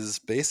Spire is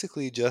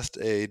basically just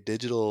a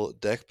digital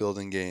deck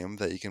building game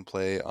that you can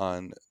play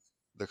on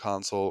the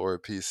console or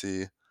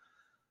PC.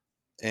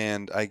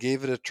 And I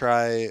gave it a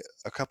try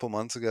a couple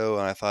months ago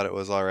and I thought it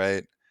was all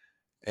right.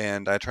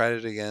 And I tried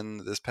it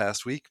again this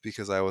past week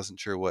because I wasn't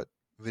sure what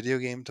video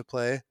game to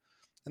play.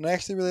 And I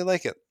actually really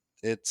like it.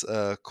 It's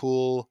a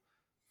cool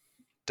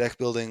deck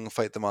building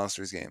fight the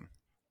monsters game,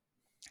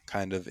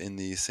 kind of in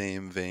the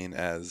same vein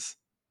as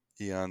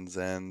Eon's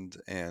End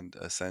and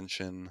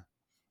Ascension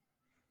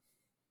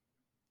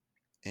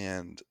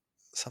and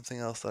something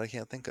else that I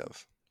can't think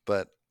of.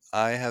 But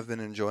I have been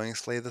enjoying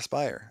Slay the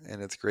Spire,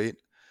 and it's great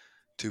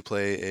to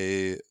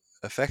play a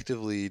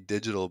effectively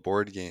digital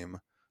board game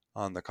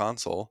on the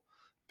console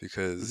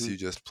because Hmm. you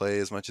just play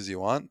as much as you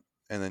want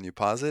and then you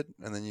pause it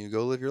and then you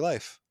go live your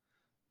life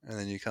and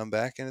then you come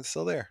back and it's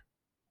still there.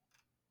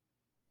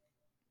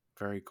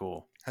 Very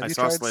cool. Have I you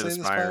saw tried Slay the Slay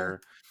the Spire?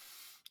 Spire.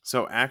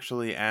 So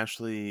actually,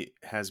 Ashley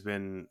has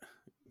been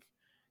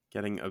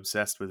getting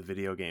obsessed with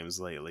video games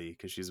lately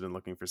because she's been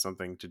looking for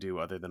something to do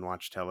other than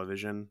watch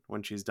television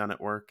when she's done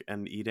at work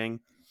and eating.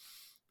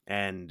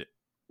 And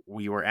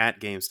we were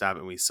at GameStop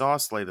and we saw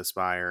Slay the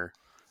Spire.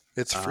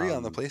 It's free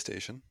on the Um,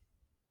 PlayStation.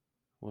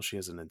 well, she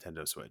has a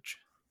Nintendo Switch.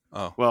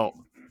 Oh,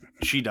 Well,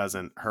 she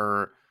doesn't.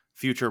 Her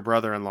future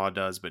brother-in-law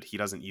does, but he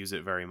doesn't use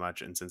it very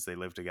much. And since they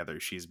live together,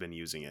 she's been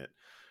using it.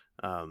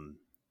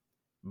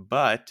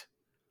 But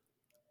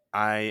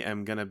I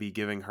am gonna be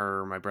giving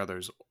her my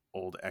brother's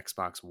old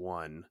Xbox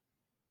One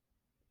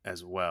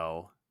as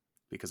well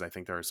because I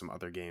think there are some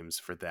other games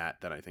for that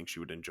I think she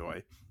would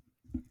enjoy.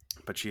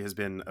 But she has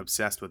been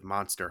obsessed with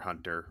Monster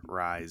Hunter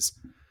Rise.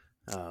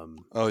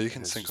 oh, you And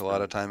can has sink a just lot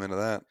been of time into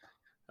that.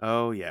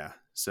 Oh yeah.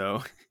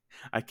 So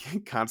I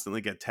can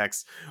constantly get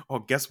texts. Oh,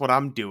 guess what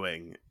I'm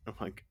doing? I'm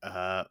like,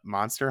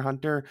 Monster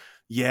Hunter?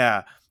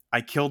 Yeah,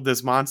 I killed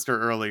this monster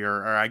earlier,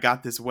 or I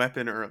got this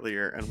weapon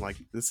earlier. And I'm like,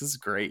 this is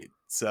great.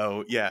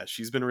 So yeah,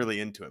 she's been really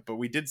into it. But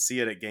we did see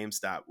it at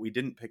GameStop. We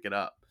didn't pick it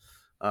up.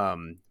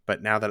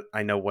 But now that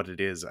I know what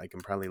it is, I can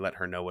probably let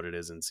her know what it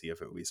is and see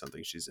if it would be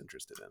something she's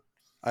interested in.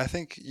 I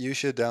think you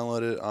should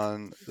download it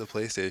on the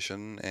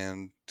PlayStation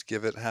and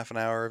give it half an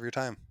hour of your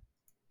time.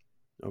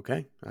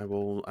 Okay, I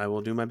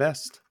will do my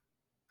best.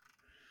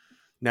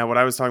 Now, what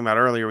I was talking about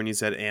earlier when you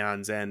said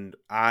Aeon's End,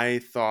 I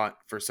thought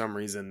for some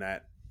reason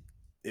that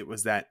it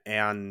was that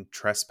Aeon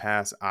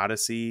Trespass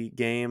Odyssey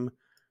game,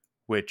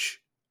 which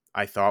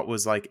I thought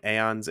was like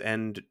Aeon's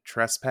End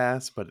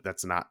Trespass, but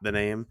that's not the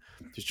name.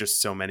 There's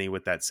just so many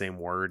with that same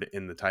word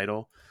in the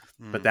title.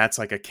 But Hmm. that's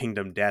like a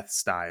Kingdom Death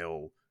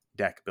style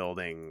deck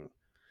building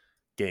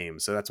game.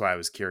 So that's why I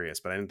was curious,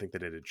 but I didn't think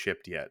that it had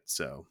shipped yet.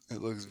 So,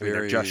 It looks I mean,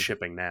 they're just very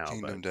shipping now, but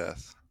Kingdom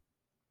Death.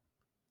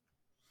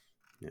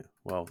 yeah.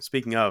 Well,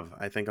 speaking of,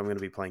 I think I'm going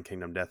to be playing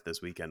Kingdom Death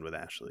this weekend with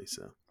Ashley.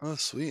 So Oh,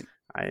 sweet.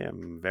 I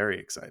am very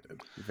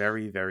excited.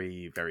 Very,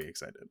 very, very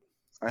excited.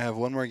 I have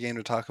one more game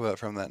to talk about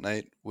from that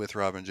night with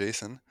Rob and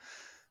Jason,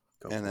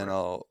 Go and for then it.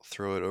 I'll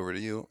throw it over to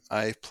you.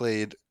 I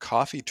played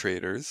Coffee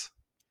Traders.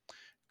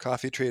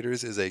 Coffee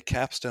Traders is a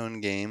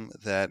capstone game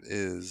that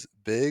is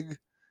big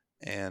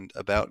and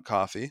about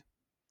coffee.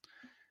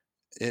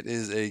 It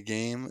is a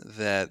game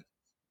that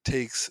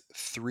takes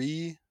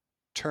three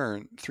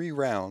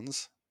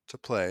rounds to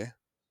play,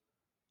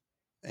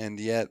 and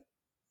yet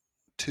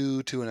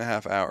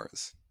 2.5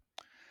 hours.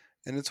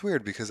 And it's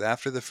weird because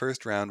after the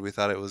first round, we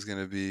thought it was going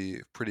to be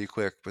pretty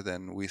quick, but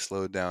then we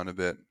slowed down a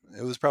bit.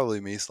 It was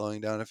probably me slowing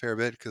down a fair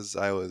bit because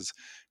I was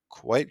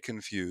quite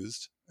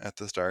confused at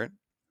the start.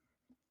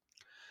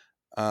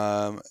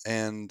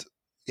 And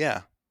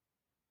yeah,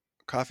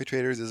 Coffee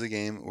Traders is a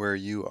game where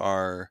you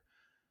are,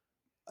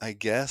 I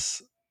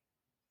guess,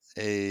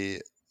 a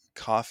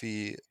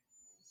coffee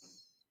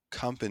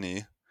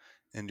company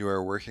and you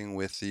are working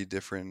with the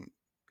different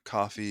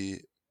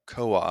coffee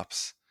co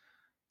ops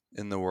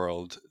in the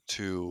world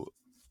to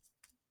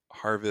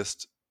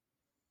harvest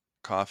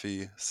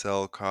coffee,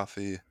 sell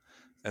coffee,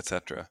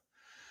 etc.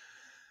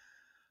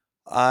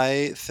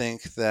 I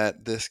think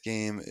that this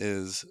game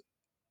is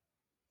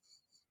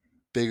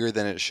bigger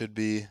than it should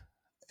be,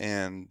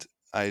 and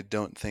I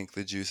don't think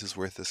the juice is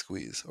worth the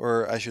squeeze.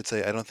 Or I should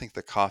say, I don't think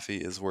the coffee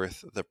is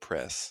worth the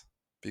press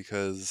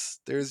because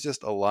there's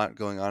just a lot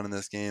going on in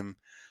this game,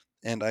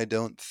 and I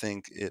don't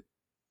think it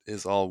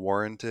is all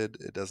warranted.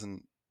 It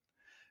doesn't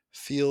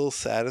feel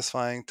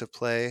satisfying to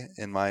play,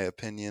 in my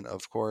opinion,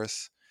 of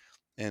course,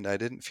 and I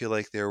didn't feel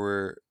like there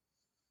were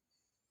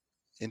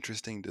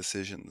interesting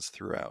decisions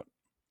throughout.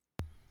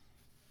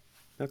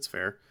 That's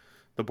fair.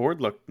 The board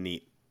looked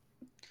neat,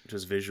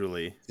 just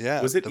visually.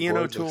 Yeah, Was it the Ian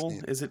board looks O'Toole?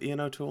 neat, Is it Ian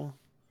O'Toole?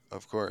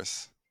 of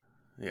course.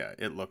 Yeah,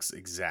 it looks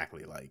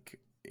exactly like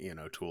Ian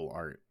O'Toole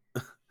art.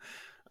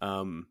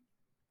 um,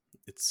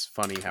 it's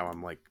funny how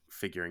I'm like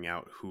figuring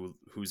out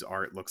whose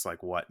art looks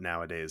like what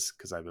nowadays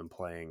because I've been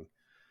playing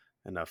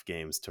enough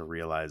games to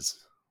realize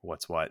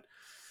what's what.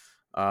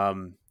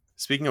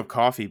 Speaking of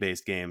coffee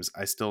based games,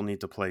 I still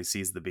need to play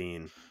Seize the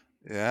Bean,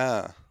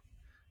 Yeah.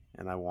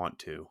 and I want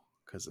to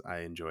because I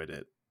enjoyed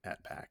it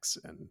at PAX,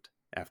 and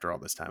after all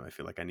this time, I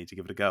feel like I need to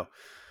give it a go.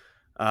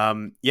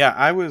 Yeah,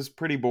 I was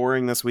pretty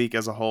boring this week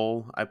as a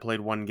whole. I played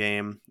one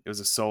game. It was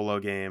a solo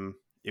game.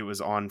 It was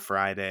on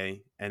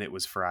Friday, and it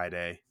was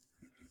Friday.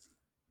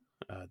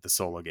 The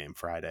solo game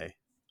Friday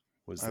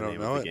was I the don't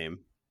name of know the it. game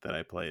that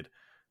I played.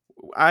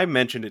 I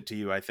mentioned it to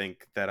you. I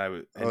think that I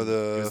was, Oh, and it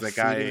was the the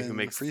Freedom guy who and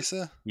makes.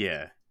 Friesa?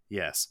 Yeah,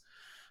 yes.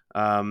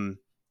 Um,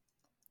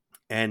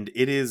 and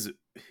it is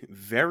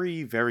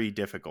very, very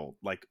difficult.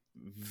 Like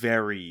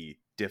very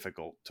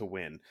difficult to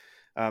win.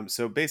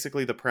 So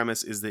basically, the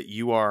premise is that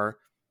you are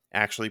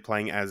actually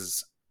playing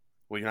as.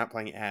 Well, you're not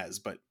playing as,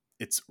 but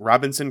it's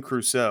Robinson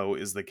Crusoe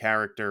is the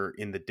character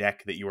in the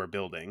deck that you are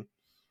building.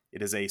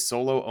 It is a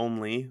solo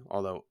only,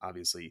 although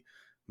obviously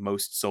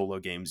most solo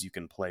games you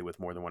can play with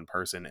more than one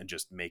person and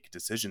just make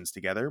decisions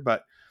together,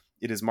 but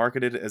it is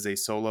marketed as a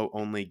solo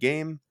only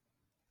game.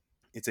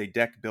 It's a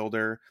deck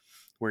builder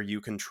where you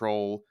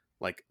control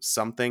like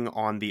something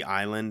on the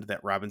island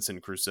that Robinson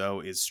Crusoe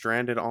is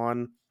stranded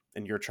on,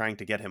 and you're trying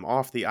to get him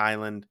off the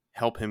island,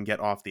 help him get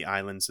off the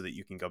island so that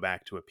you can go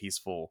back to a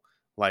peaceful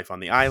life on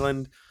the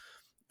island.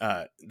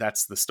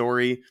 That's the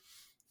story.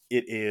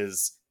 It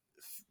is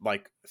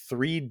like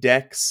 3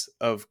 decks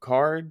of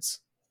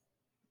cards,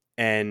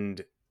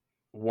 and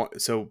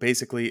so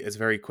basically, it's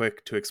very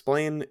quick to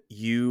explain.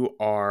 You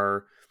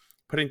are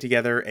putting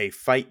together a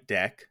fight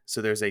deck.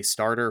 So there's a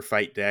starter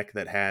fight deck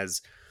that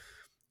has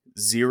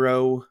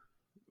 0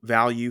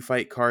 value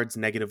fight cards,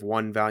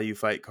 -1 value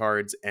fight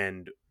cards,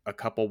 and a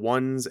couple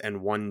ones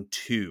and 1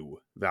 2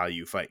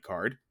 value fight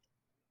card.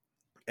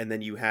 And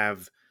then you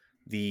have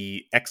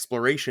the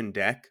exploration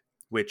deck,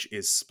 which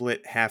is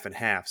split half and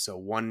half. So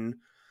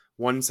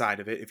one side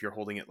of it, if you're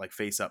holding it like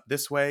face up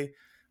this way,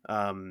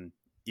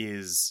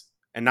 is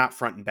and not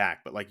front and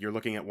back, but like you're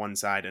looking at one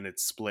side and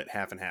it's split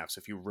half and half. So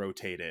if you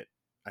rotate it,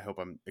 I hope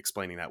I'm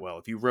explaining that well.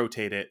 If you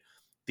rotate it,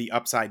 the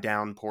upside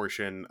down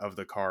portion of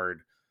the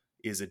card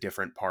is a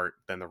different part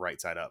than the right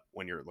side up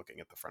when you're looking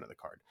at the front of the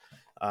card.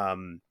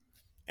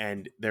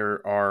 And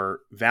there are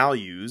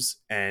values,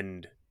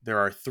 and there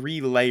are 3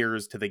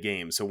 layers to the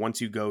game. So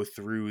once you go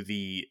through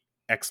the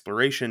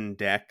exploration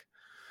deck,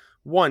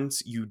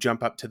 once you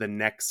jump up to the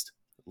next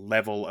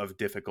level of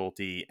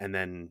difficulty, and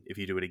then if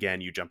you do it again,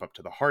 you jump up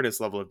to the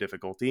hardest level of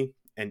difficulty.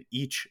 And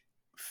each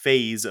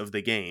phase of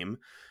the game,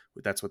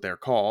 that's what they're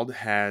called,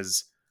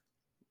 has,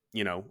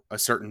 you know, a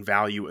certain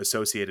value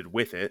associated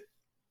with it.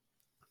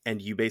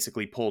 And you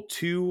basically pull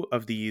 2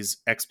 of these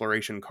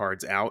exploration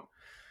cards out,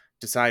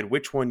 decide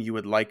which one you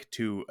would like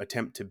to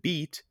attempt to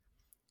beat,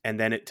 and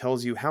then it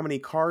tells you how many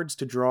cards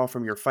to draw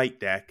from your fight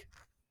deck,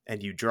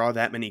 and you draw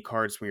that many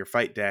cards from your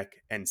fight deck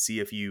and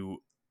see if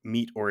you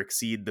meet or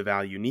exceed the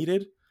value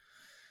needed.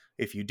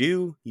 If you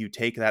do, you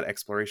take that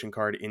exploration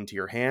card into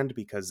your hand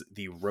because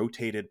the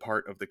rotated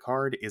part of the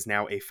card is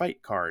now a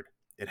fight card.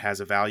 It has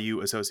a value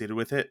associated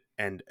with it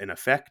and an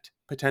effect,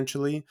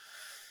 potentially.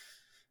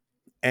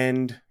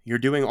 And you're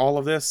doing all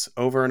of this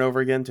over and over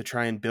again to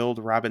try and build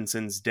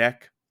Robinson's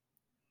deck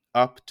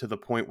up to the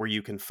point where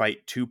you can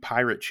fight 2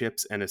 pirate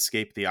ships and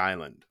escape the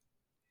island.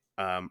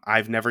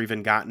 I've never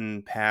even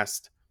gotten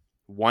past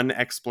 1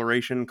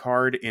 exploration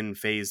card in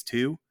phase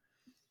 2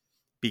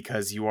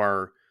 because you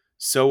are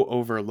so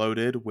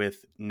overloaded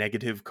with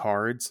negative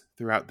cards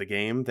throughout the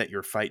game that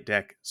your fight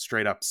deck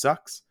straight up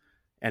sucks,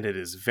 and it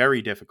is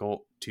very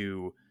difficult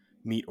to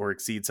meet or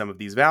exceed some of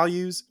these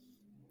values.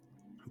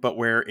 But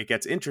where it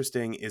gets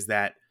interesting is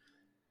that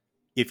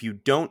if you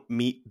don't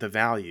meet the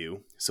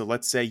value, so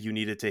let's say you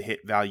needed to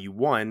hit value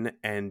 1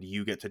 and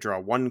you get to draw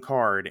 1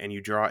 card and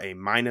you draw a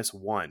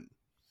 -1,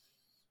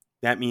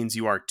 that means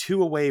you are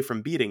 2 away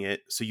from beating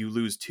it, so you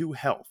lose 2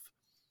 health.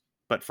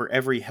 But for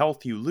every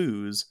health you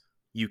lose,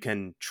 you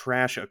can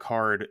trash a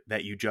card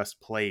that you just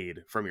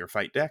played from your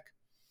fight deck.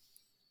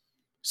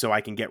 So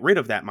I can get rid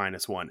of that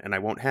 -1 and I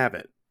won't have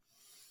it.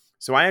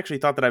 So I actually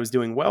thought that I was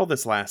doing well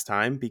this last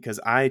time because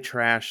I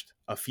trashed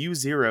a few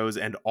zeros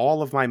and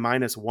all of my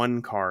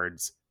 -1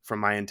 cards from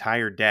my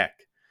entire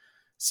deck.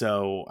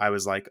 So I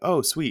was like,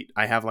 oh, sweet.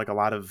 I have like a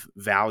lot of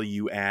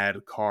value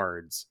add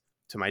cards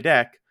to my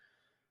deck.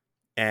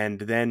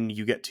 And then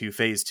you get to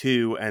phase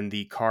 2 and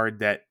the card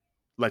that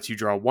lets you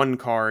draw 1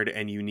 card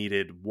and you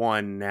needed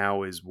 1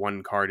 now is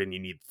 1 card and you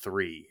need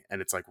 3.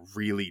 And it's like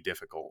really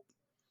difficult.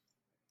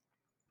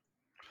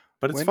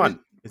 But it's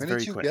fun. It's when very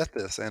did you quick. get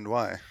this and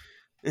why?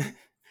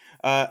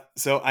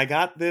 So I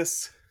got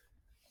this.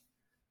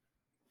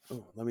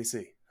 Oh, let me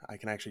see. I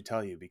can actually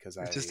tell you because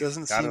It I just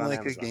doesn't got it seem on like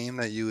a Amazon. game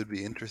that you would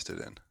be interested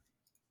in.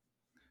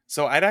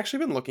 So I'd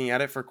actually been looking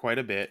at it for quite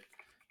a bit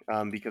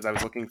because I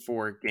was looking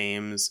for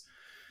games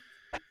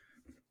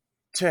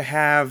to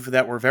have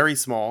that were very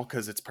small,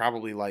 because it's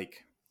probably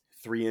like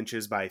 3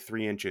 inches by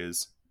 3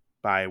 inches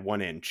by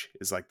 1 inch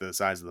is like the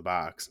size of the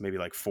box. Maybe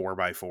like 4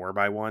 by 4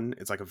 by 1.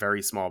 It's like a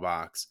very small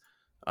box.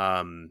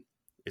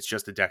 It's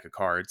just a deck of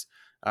cards.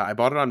 I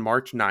bought it on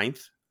March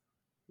 9th.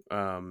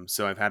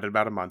 So I've had it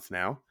about a month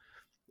now.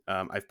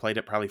 I've played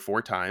it probably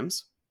 4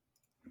 times.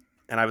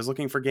 And I was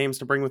looking for games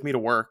to bring with me to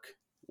work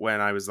when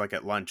I was like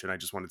at lunch and I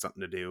just wanted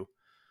something to do.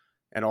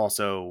 And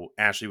also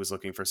Ashley was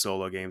looking for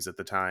solo games at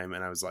the time.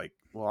 And I was like,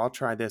 well, I'll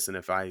try this. And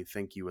if I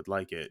think you would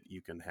like it,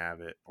 you can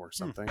have it or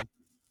something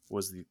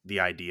was the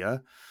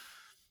idea.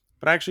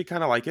 But I actually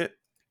kind of like it.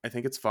 I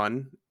think it's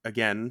fun.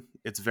 Again,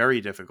 it's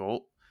very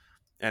difficult.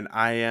 And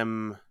I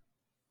am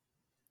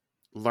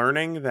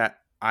learning that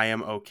I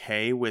am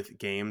okay with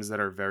games that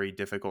are very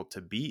difficult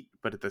to beat,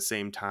 but at the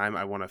same time,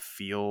 I want to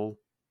feel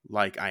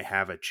like I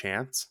have a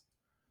chance.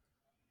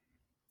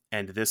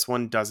 And this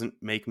one doesn't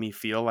make me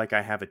feel like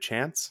I have a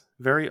chance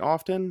very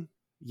often,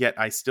 yet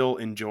I still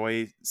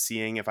enjoy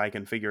seeing if I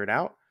can figure it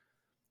out.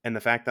 And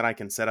the fact that I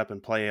can set up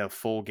and play a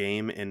full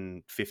game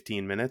in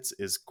 15 minutes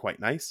is quite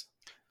nice.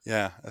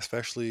 Yeah,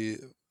 especially,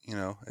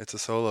 it's a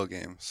solo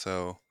game,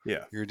 so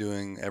Yeah. you're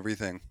doing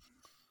everything.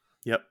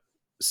 Yep.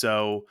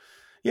 So,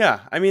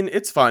 yeah, I mean,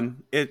 it's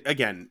fun.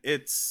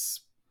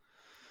 It's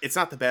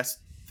not the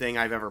best thing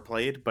I've ever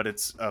played, but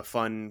it's a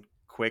fun,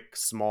 quick,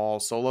 small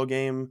solo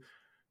game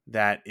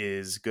that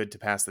is good to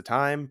pass the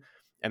time.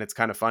 And it's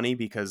kind of funny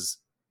because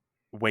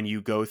when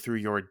you go through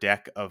your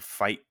deck of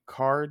fight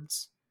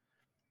cards,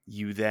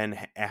 you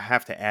then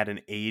have to add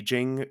an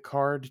aging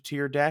card to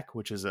your deck,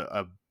 which is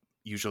a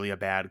usually a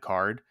bad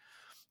card,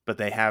 but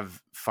they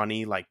have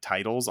funny like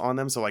titles on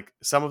them. So like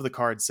some of the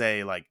cards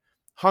say like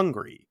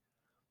hungry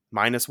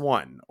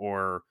 -1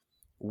 or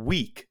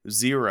weak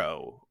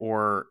 0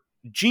 or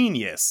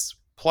genius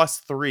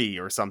 +3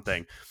 or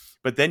something.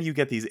 But then you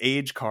get these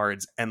age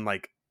cards and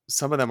like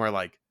some of them are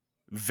like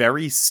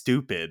very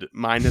stupid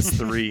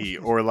 -3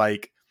 or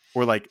like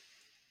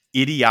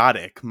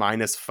idiotic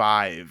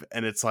 -5,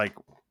 and it's like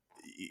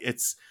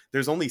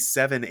there's only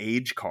 7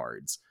 age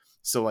cards.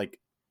 So like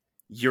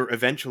you're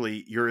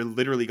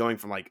literally going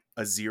from like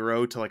a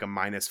 0 to like a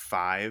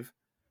 -5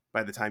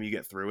 by the time you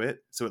get through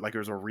it. So it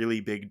was a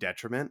really big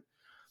detriment.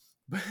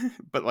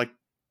 But like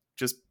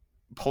just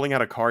pulling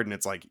out a card and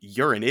it's like,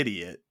 you're an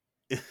idiot.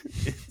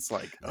 It's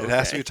like, It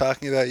has to be okay.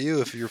 talking about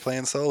you if you're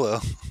playing solo.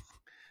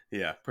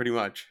 Yeah, pretty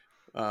much.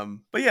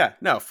 But yeah,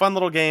 no, fun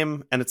little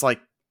game. And it's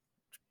like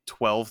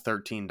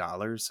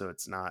 $12-13. So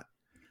it's not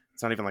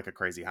even like a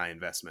crazy high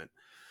investment.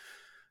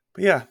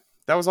 But yeah,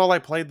 that was all I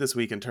played this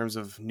week in terms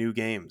of new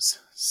games.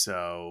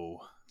 So,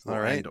 All well,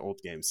 right. and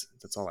old games.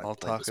 That's all I I'll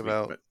played talk this week.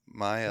 about But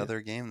my yeah,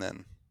 other game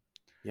then.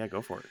 yeah,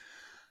 go for it.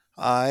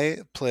 I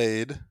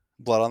played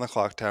Blood on the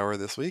Clock Tower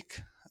this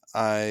week.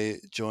 I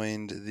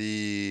joined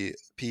the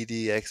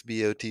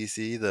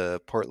PDXBOTC, the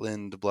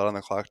Portland Blood on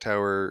the Clock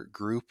Tower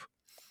group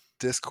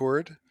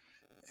Discord,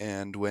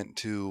 and went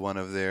to one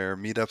of their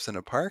meetups in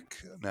a park.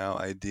 Now,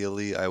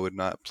 ideally, I would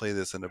not play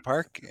this in a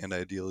park, and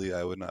ideally,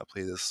 I would not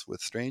play this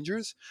with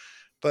strangers,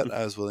 but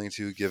I was willing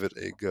to give it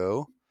a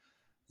go,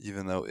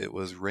 even though it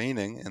was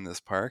raining in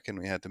this park and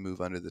we had to move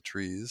under the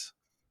trees.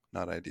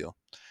 Not ideal.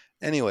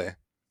 Anyway,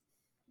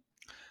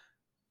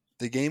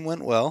 the game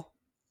went well.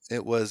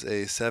 It was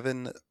a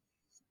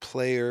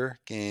 7-player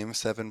game,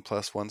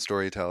 7+1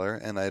 storyteller,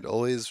 and I'd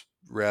always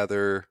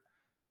rather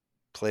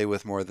play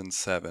with more than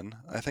 7.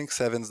 I think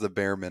 7's the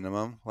bare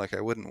minimum. Like,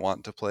 I wouldn't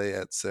want to play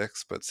at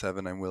 6, but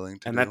 7 I'm willing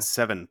to And do. that's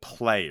 7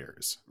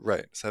 players.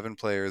 Right, 7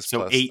 players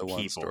So plus 8 the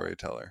one people.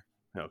 storyteller.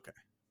 Okay.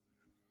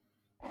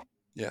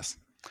 Yes.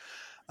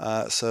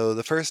 So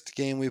the first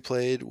game we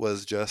played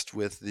was just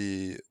with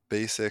the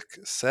basic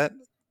set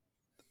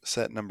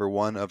number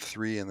 1 of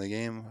 3 in the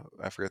game.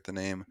 I forget the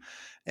name.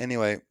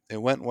 Anyway,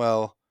 it went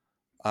well.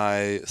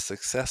 I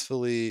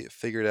successfully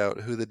figured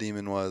out who the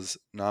demon was,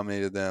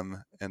 nominated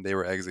them, and they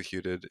were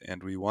executed,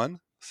 and we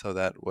won. So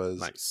that was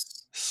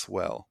Nice.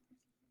 swell.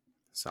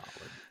 Solid.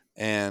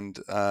 And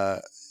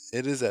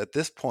it is at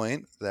this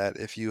point that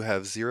if you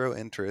have zero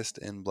interest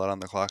in Blood on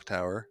the Clock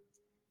Tower,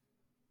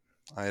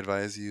 I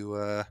advise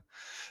you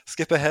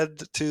skip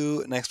ahead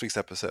to next week's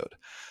episode.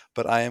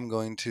 But I am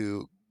going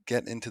to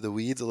get into the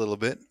weeds a little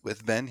bit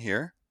with Ben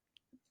here.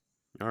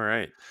 All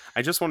right.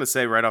 I just want to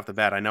say right off the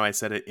bat, I know I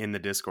said it in the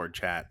Discord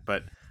chat,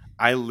 but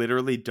I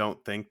literally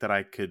don't think that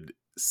I could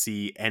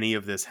see any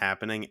of this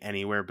happening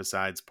anywhere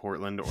besides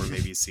Portland or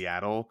maybe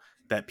Seattle,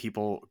 that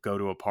people go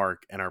to a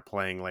park and are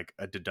playing like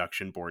a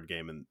deduction board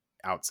game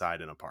outside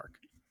in a park.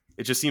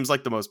 It just seems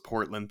like the most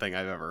Portland thing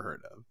I've ever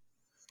heard of.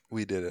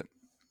 We did it.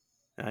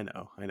 I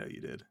know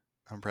you did.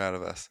 I'm proud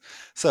of us.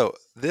 So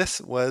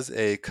this was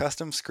a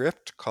custom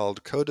script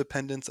called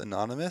Codependence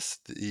Anonymous.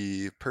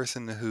 The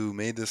person who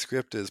made the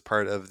script is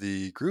part of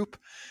the group,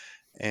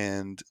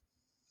 and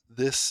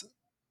this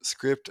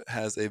script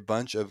has a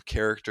bunch of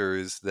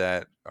characters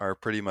that are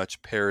pretty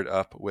much paired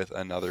up with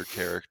another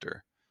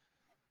character.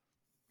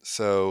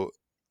 So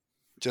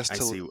just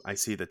I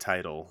see the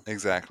title.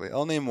 Exactly.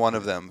 I'll name one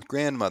of them.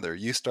 Grandmother.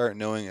 You start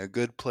knowing a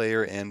good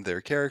player and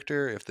their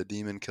character. If the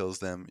demon kills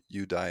them,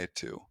 you die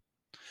too.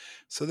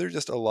 So there are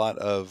just a lot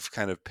of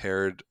kind of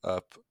paired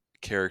up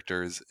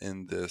characters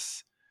in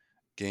this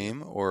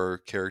game, or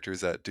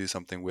characters that do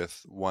something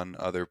with one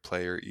other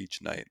player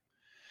each night.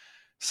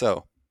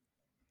 So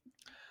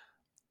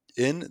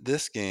in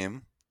this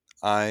game,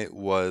 I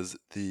was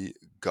the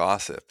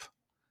gossip.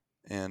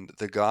 And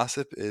the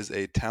gossip is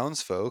a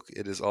townsfolk.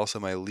 It is also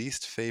my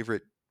least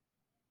favorite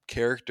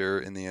character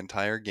in the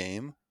entire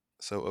game.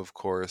 So of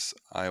course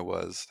I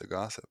was the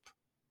gossip.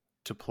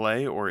 To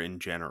play or in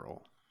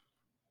general?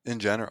 In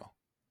general.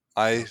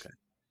 I Okay.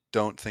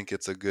 don't think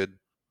it's a good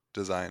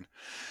design.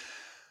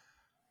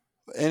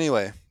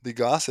 Anyway, the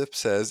gossip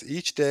says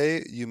each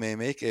day you may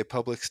make a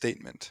public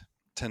statement.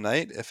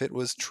 Tonight, if it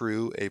was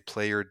true, a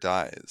player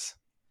dies.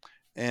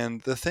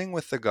 And the thing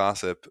with the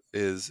gossip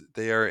is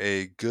they are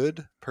a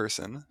good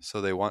person,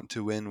 so they want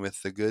to win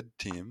with the good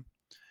team.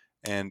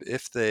 And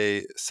if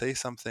they say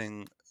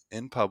something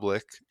in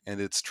public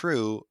and it's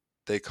true,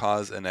 they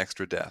cause an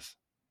extra death.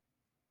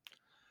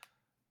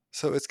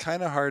 So it's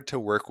kind of hard to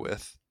work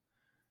with.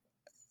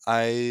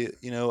 I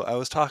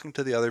was talking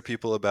to the other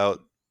people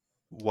about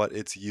what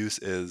its use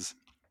is,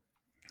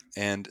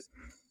 and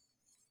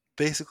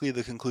basically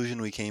the conclusion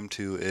we came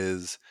to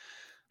is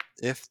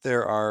if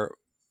there are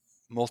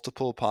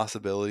multiple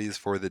possibilities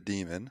for the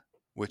demon,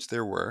 which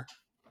there were,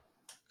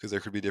 because there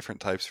could be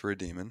different types for a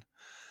demon,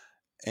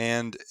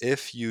 and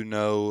if you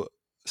know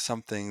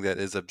something that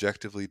is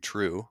objectively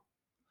true,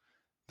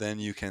 then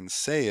you can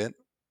say it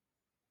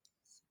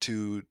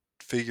to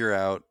figure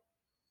out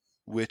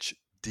which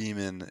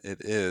demon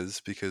it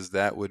is, because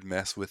that would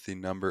mess with the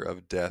number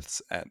of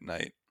deaths at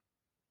night.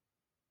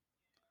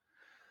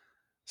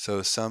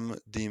 So some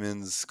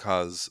demons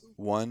cause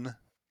 1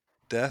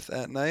 death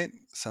at night,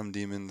 some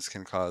demons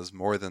can cause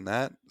more than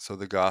that, so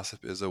the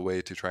gossip is a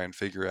way to try and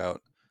figure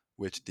out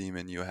which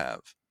demon you have.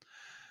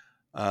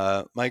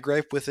 My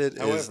gripe with it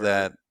is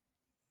that...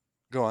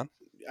 Go on.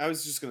 I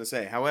was just going to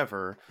say,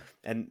 however,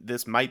 and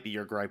this might be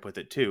your gripe with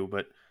it too,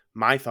 but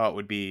my thought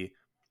would be,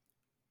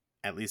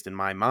 at least in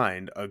my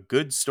mind, a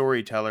good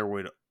storyteller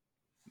would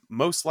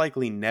most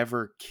likely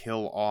never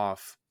kill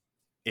off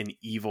an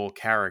evil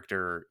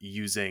character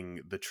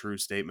using the true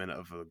statement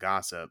of a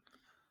gossip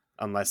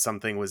unless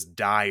something was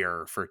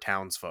dire for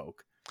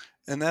townsfolk.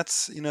 And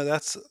that's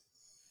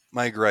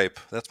my gripe.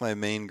 That's my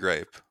main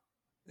gripe.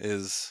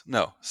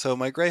 So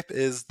my gripe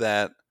is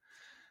that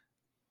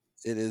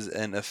it is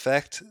an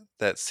effect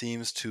that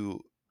seems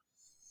to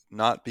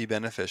not be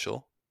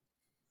beneficial.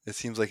 It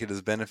seems like it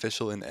is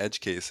beneficial in edge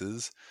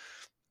cases,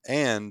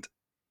 and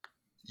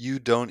you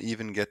don't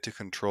even get to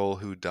control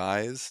who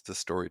dies. The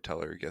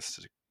storyteller gets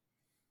to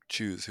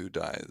choose who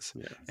dies.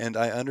 Yeah. And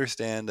I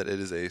understand that it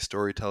is a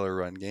storyteller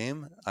run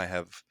game. I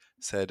have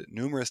said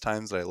numerous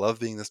times that I love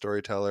being the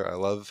storyteller. I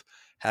love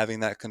having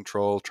that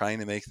control, trying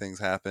to make things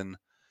happen.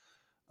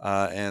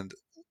 And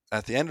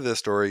at the end of this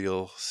story,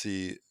 you'll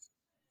see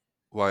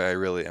why I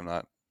really am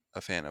not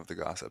a fan of the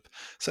gossip.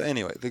 So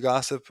anyway, the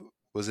gossip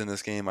was in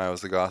this game. I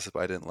was the gossip.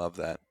 I didn't love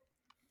that.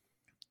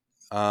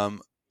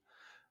 Um,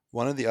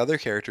 One of the other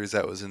characters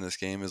that was in this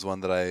game is one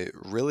that I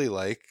really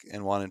like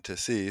and wanted to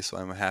see, so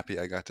I'm happy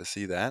I got to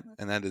see that,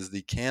 and that is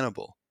the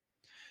Cannibal.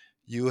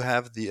 You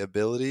have the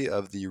ability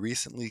of the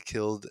recently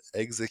killed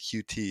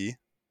executee.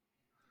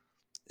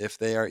 If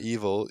they are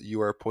evil, you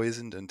are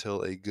poisoned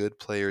until a good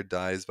player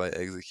dies by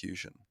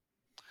execution.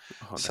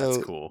 Oh, that's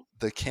So cool.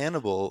 the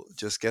cannibal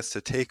just gets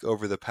to take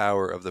over the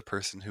power of the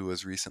person who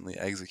was recently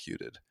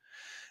executed.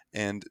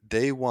 And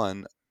day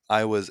one,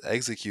 I was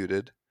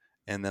executed,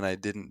 and then I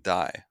didn't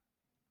die.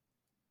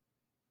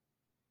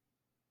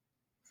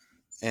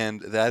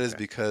 And that is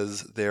Okay.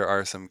 because there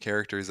are some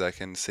characters that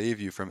can save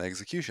you from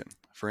execution.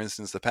 For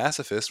instance, the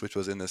pacifist, which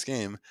was in this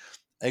game,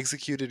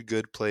 executed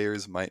good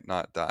players might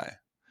not die.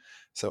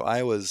 So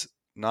I was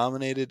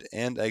nominated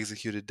and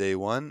executed day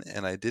one,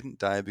 and I didn't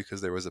die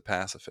because there was a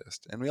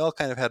pacifist. And we all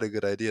kind of had a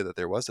good idea that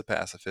there was a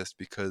pacifist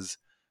because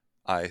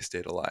I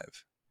stayed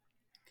alive.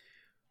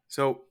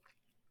 So,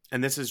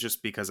 and this is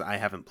just because I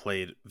haven't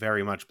played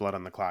very much Blood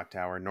on the Clock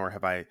Tower, nor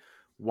have I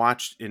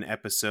watched an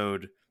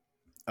episode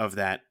of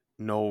that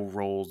No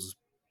Rolls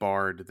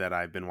Barred that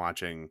I've been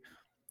watching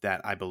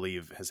that I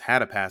believe has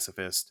had a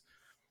pacifist.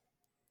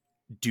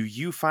 Do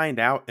you find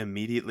out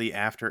immediately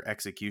after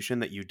execution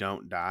that you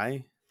don't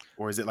die?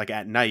 Or is it like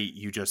at night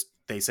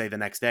they say the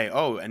next day,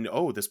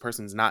 this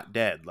person's not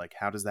dead? Like,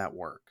 how does that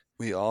work?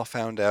 We all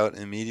found out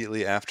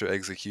immediately after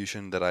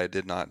execution that I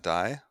did not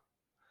die.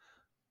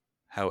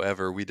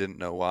 However, we didn't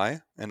know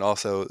why. And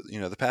also,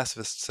 the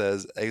pacifist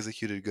says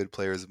executed good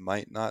players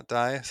might not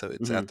die, so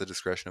it's Mm-hmm. at the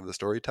discretion of the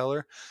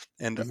storyteller.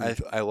 And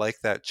Mm-hmm. I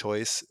like that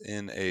choice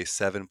in a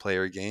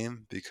 7-player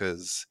game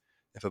because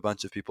if a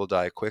bunch of people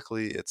die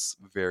quickly, it's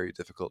very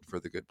difficult for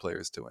the good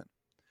players to win.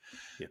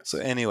 So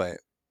Yes. anyway,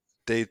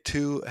 day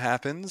 2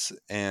 happens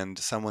and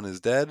someone is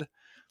dead,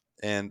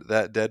 and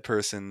that dead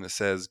person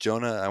says,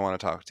 "Jonah, I want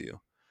to talk to you."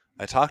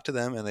 I talk to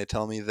them and they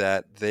tell me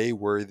that they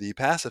were the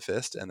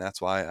pacifist and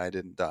that's why I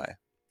didn't die.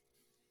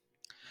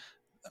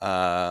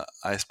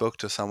 I spoke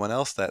to someone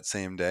else that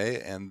same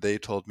day, and they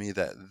told me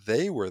that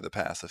they were the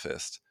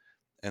pacifist,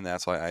 and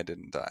that's why I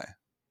didn't die.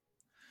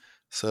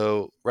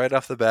 So right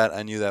off the bat,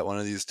 I knew that one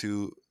of these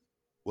two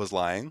was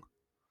lying,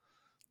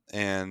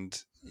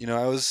 and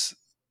I was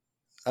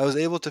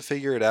able to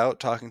figure it out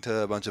talking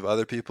to a bunch of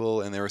other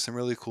people, and there were some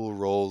really cool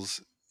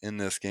roles in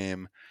this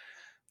game.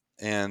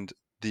 And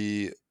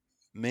the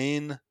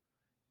main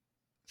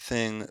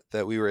thing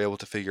that we were able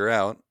to figure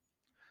out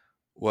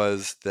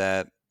was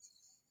that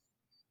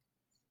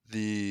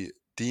the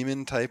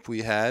demon type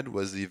we had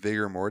was the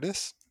Vigor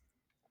Mortis,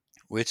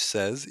 which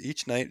says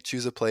each night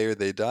choose a player,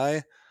 they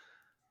die.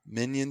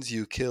 Minions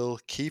you kill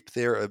keep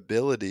their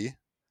ability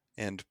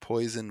and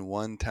poison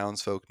one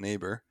townsfolk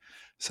neighbor.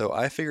 So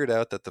I figured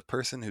out that the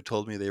person who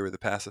told me they were the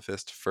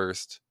pacifist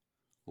first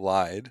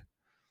lied,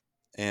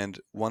 and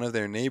one of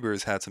their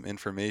neighbors had some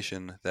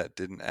information that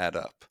didn't add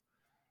up.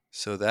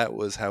 So that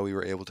was how we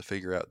were able to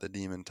figure out the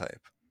demon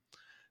type.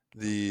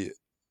 The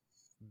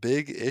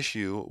big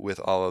issue with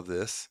all of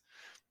this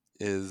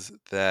is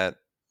that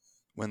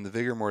when the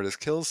Vigor Mortis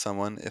kills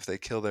someone, if they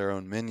kill their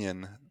own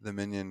minion, the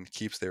minion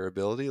keeps their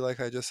ability, like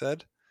I just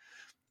said.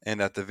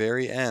 And at the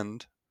very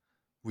end,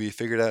 we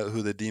figured out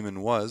who the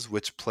demon was,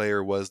 which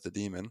player was the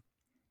demon.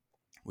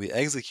 We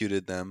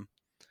executed them,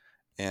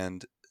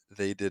 and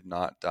they did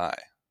not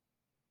die,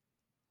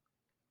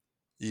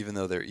 even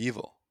though they're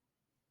evil.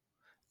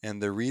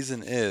 And the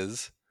reason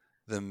is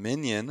the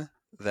minion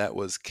that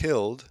was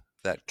killed,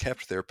 that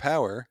kept their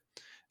power,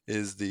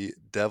 is the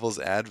devil's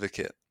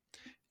advocate.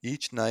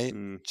 Each night,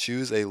 Mm.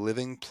 choose a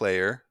living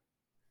player,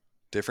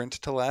 different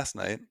to last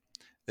night.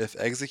 If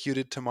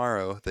executed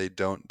tomorrow, they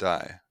don't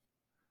die.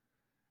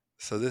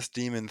 So this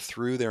demon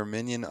threw their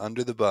minion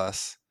under the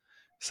bus.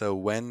 So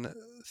when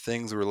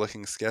things were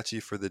looking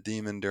sketchy for the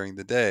demon during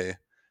the day,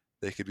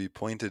 they could be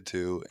pointed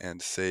to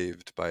and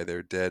saved by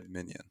their dead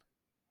minion.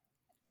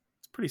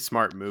 It's a pretty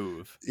smart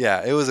move.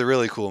 Yeah, it was a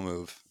really cool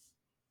move.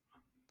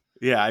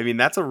 Yeah, I mean,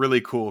 that's a really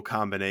cool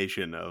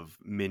combination of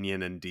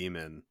minion and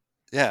demon.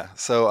 Yeah,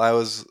 so I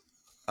was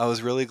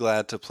really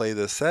glad to play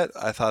this set.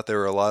 I thought there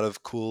were a lot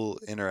of cool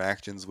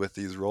interactions with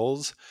these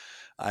roles.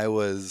 I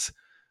was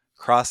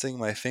crossing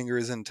my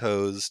fingers and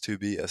toes to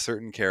be a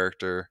certain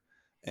character,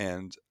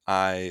 and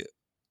I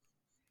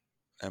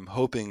am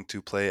hoping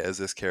to play as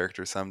this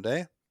character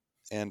someday,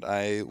 and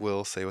I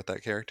will say what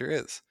that character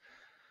is.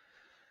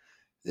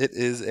 It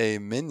is a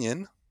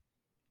minion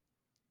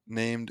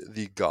named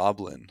the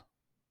Goblin.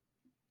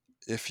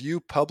 If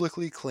you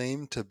publicly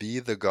claim to be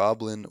the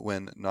Goblin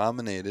when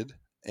nominated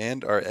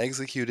and are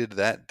executed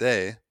that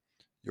day,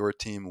 your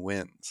team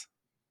wins.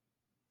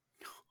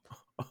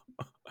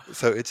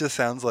 So it just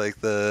sounds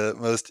like the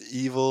most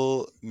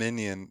evil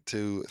minion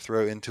to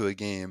throw into a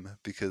game,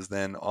 because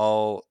then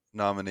all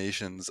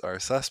nominations are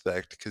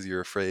suspect because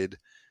you're afraid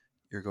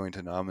you're going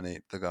to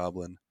nominate the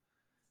Goblin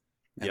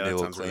Yeah, and they that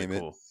will sounds really claim it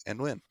cool.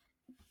 and win.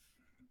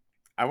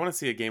 I want to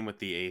see a game with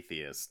the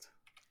Atheist.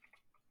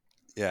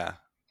 Yeah,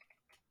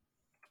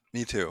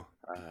 me too.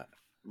 Uh,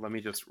 Let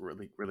me just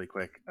really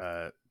quick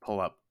pull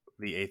up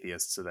the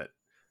Atheist so that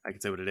I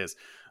can say what it is.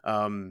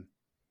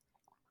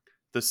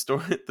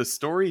 The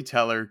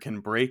storyteller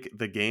can break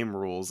the game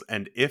rules,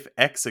 and if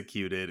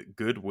executed,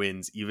 good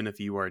wins even if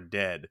you are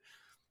dead.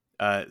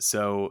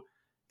 So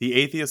the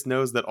Atheist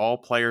knows that all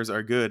players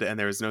are good and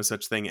there is no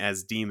such thing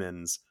as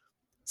demons.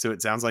 So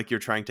it sounds like you're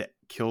trying to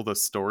kill the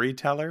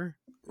storyteller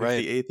if Right.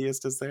 the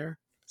Atheist is there.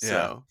 Yeah,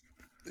 So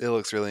it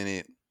looks really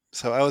neat.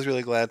 So I was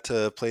really glad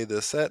to play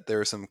this set. There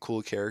are some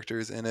cool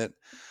characters in it.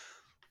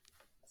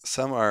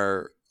 Some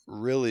are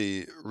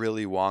really,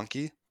 really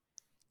wonky.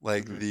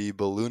 Like mhm. the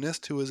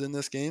balloonist who was in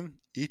this game,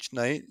 each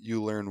night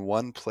you learn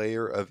one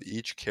player of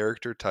each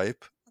character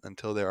type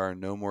until there are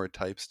no more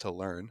types to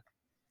learn.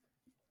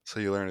 So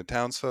you learn a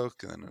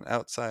townsfolk, then an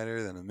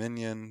outsider, then a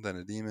minion, then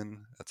a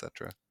demon,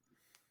 etc.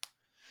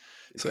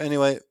 So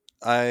anyway,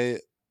 I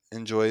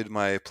enjoyed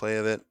my play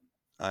of it.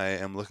 I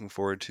am looking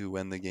forward to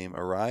when the game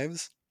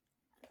arrives.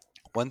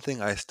 One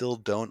thing I still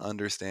don't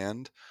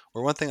understand,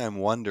 or one thing I'm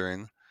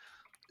wondering,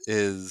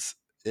 is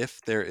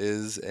if there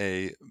is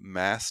a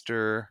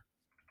master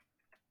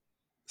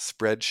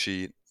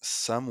spreadsheet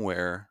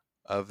somewhere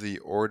of the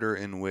order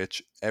in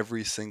which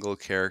every single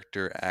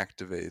character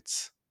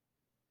activates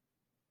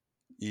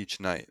each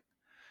night.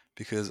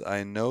 Because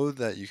I know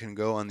that you can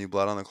go on the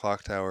Blood on the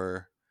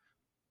Clocktower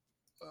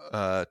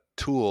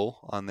tool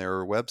on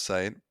their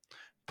website,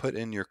 put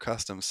in your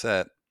custom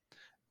set,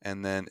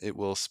 and then it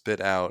will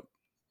spit out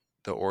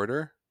the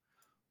order.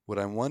 What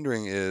I'm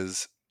wondering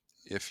is,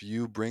 if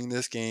you bring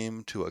this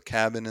game to a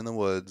cabin in the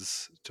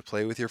woods to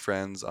play with your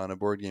friends on a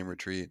board game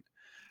retreat,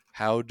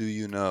 how do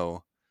you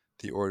know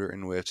the order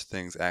in which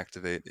things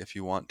activate if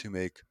you want to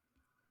make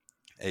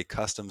a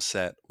custom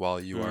set while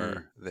you Mm,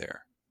 are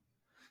there?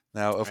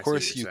 Now, of I see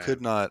what course, you're you saying.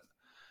 could not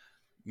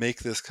make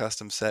this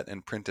custom set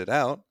and print it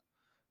out,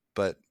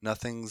 but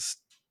nothing's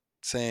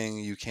saying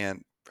you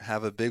can't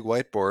have a big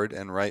whiteboard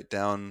and write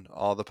down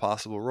all the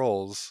possible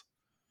roles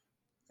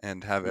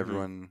and have Hmm.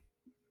 everyone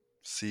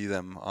see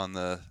them on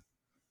the.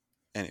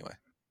 Anyway,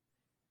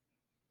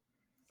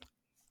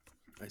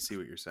 I see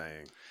what you're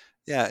saying.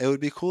 yeah, it would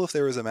be cool if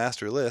there was a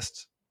master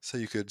list so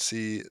you could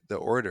see the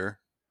order,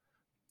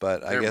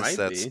 but I There guess might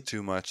that's be.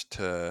 too much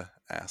to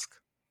ask.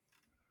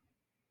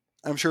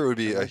 I'm sure it would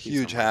There be a might be huge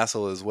somewhere.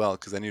 hassle as well,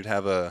 because then you'd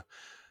have a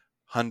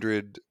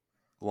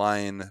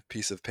 100-line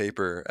piece of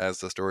paper as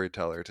the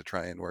storyteller to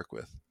try and work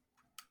with.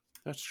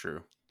 That's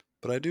true.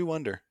 But I do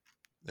wonder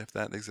if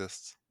that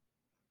exists.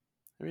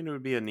 I mean, it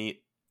would be a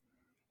neat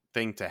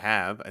thing to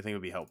have. I think it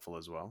would be helpful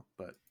as well.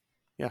 But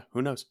yeah,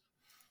 who knows?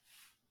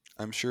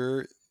 I'm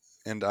sure,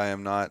 and I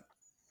am not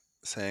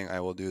saying I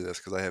will do this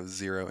because I have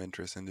zero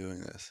interest in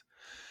doing this,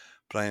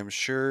 but I am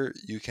sure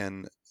you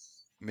can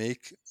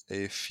make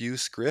a few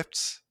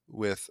scripts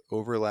with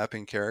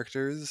overlapping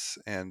characters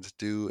and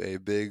do a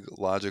big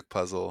logic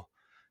puzzle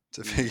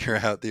to Mm. figure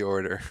out the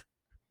order.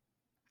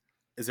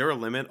 Is there a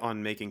limit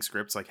on making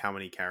scripts? Like how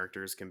many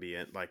characters can be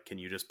in? Like, can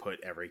you just put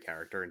every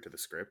character into the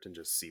script and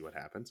just see what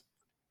happens?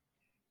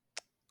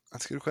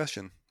 That's a good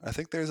question. I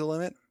think there's a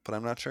limit, but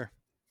I'm not sure.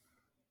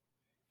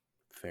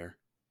 Fair.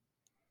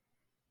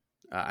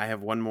 I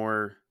have one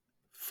more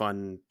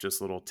fun,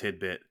 just little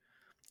tidbit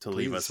to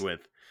leave us Please.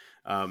 with.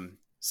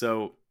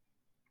 So,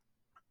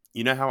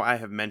 you know how I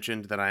have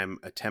mentioned that I am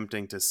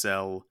attempting to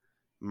sell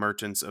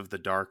Merchants of the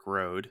Dark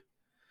Road?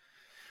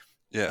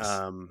 Yes.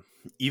 Um,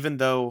 Even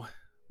though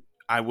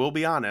I will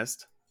be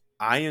honest,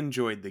 I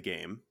enjoyed the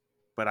game,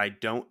 but I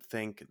don't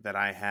think that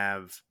I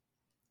have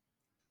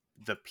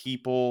the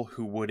people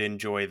who would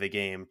enjoy the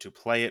game to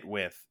play it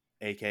with,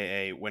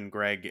 aka when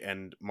Greg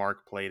and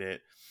Mark played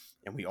it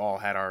and we all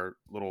had our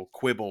little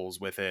quibbles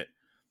with it.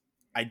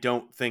 I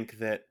don't think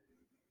that,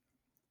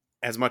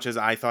 as much as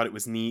I thought it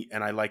was neat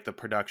and I like the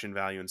production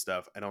value and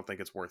stuff, I don't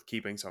think it's worth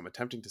keeping, so I'm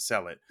attempting to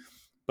sell it.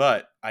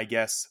 But I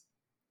guess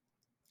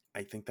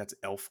I think that's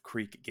Elf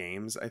Creek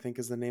Games, I think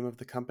is the name of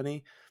the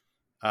company.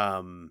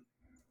 Um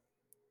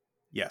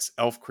yes,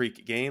 Elf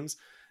Creek Games.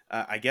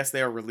 I guess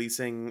they are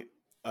releasing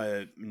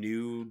a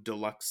new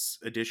deluxe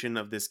edition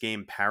of this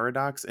game,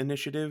 Paradox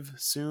Initiative,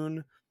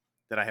 soon.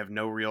 That I have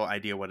no real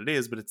idea what it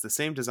is, but it's the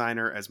same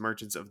designer as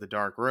Merchants of the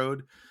Dark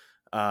Road.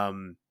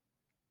 Um,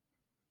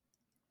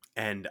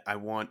 and I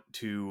want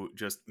to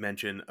just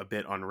mention a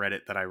bit on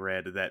Reddit that I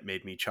read that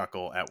made me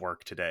chuckle at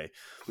work today.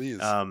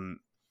 Please.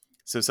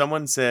 So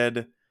someone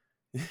said,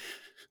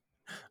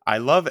 I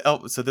love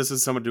so this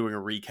is someone doing a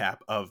recap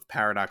of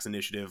Paradox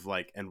Initiative,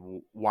 like,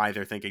 and why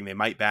they're thinking they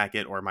might back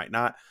it or might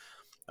not.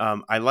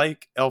 I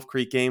like Elf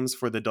Creek Games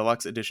for the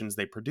deluxe editions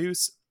they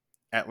produce.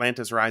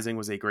 Atlantis Rising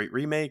was a great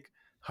remake.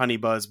 Honey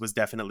Buzz was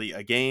definitely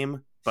a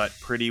game, but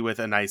pretty with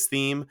a nice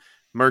theme.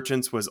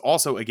 Merchants was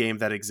also a game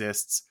that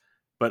exists,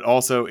 but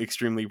also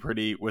extremely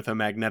pretty with a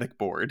magnetic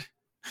board.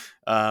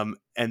 And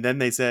then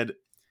they said,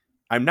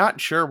 I'm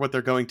not sure what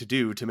they're going to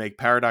do to make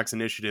Paradox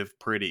Initiative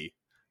pretty.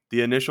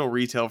 The initial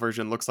retail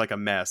version looks like a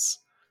mess.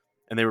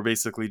 And they were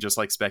basically just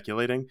like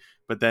speculating.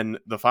 But then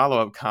the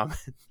follow-up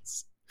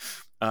comments,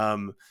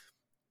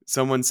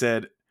 someone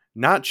said,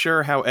 not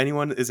sure how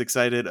anyone is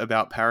excited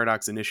about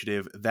Paradox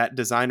Initiative. That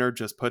designer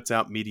just puts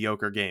out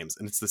mediocre games.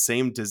 And it's the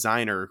same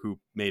designer who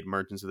made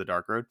Merchants of the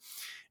Dark Road.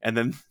 And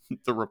then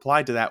the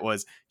reply to that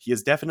was, he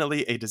is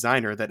definitely a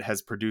designer that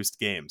has produced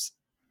games.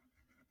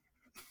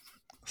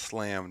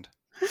 Slammed.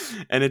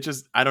 And it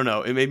just, I don't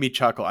know, it made me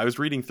chuckle. I was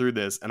reading through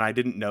this and I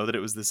didn't know that it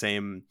was the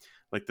same,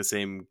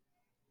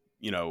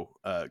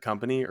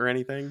 company or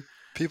anything.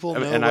 People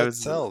know and what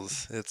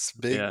sells. It's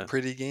big,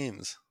 pretty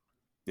games.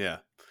 Yeah.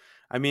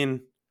 I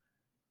mean,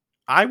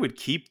 I would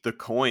keep the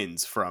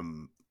coins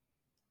from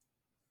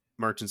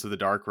Merchants of the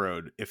Dark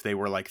Road if they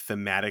were like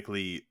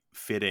thematically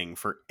fitting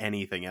for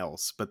anything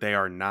else, but they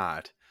are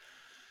not.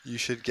 You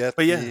should get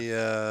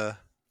the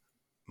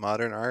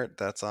modern art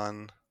that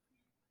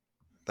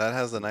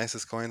has the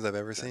nicest coins I've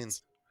ever seen.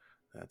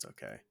 That's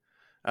okay.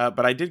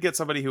 But I did get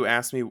somebody who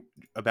asked me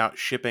about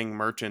shipping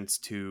merchants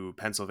to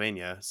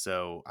Pennsylvania,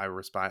 so I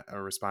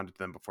responded to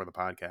them before the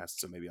podcast,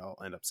 so maybe I'll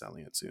end up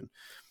selling it soon.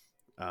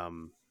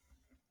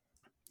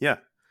 Yeah.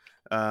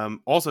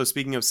 Also,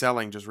 speaking of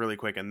selling, just really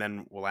quick, and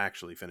then we'll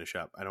actually finish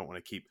up. I don't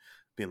want to keep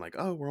being like,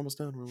 oh, we're almost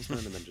done, and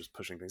then just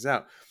pushing things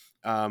out.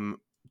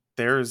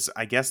 There's,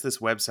 I guess, this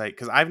website,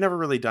 because I've never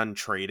really done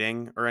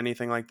trading or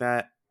anything like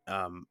that.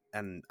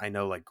 And I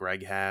know like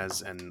Greg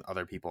has, and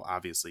other people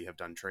obviously have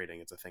done trading.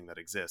 It's a thing that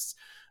exists.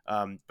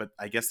 But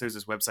I guess there's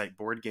this website,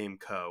 Board Game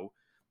Co.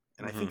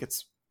 And I think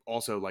it's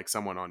also like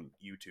someone on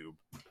YouTube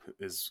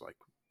is like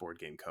Board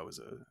Game Co. is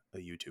a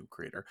YouTube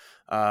creator.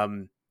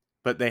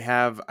 But they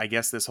have, I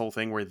guess, this whole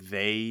thing where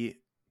they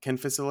can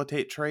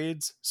facilitate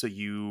trades. So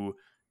you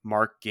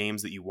mark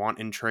games that you want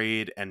in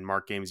trade and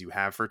mark games you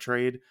have for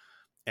trade.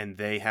 And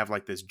they have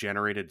like this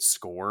generated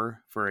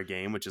score for a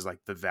game, which is like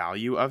the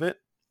value of it.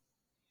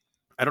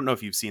 I don't know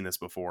if you've seen this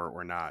before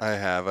or not. I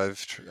have.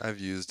 I've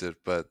used it,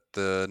 but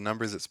the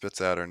numbers it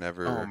spits out are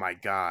never. Oh my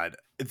god,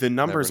 the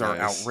numbers are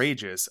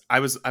outrageous.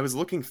 I was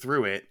looking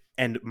through it,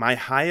 and my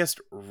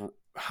highest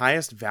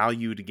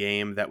valued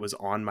game that was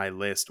on my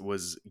list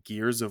was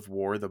Gears of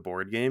War, the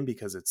board game,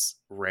 because it's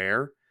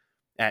rare,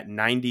 at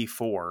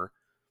 94,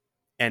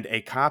 and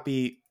a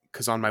copy,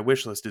 because on my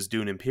wish list is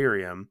Dune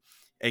Imperium,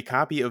 a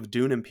copy of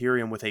Dune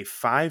Imperium with a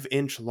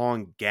 5-inch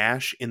long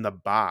gash in the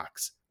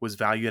box was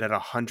valued at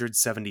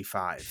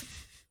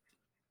 175.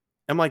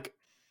 I'm like,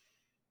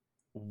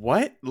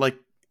 what? Like,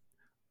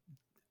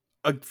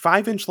 a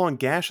 5-inch long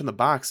gash in the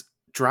box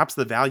drops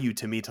the value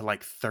to me to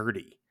like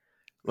 30.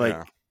 Like,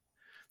 yeah.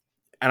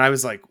 And I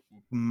was like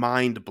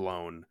mind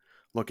blown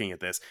looking at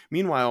this.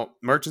 Meanwhile,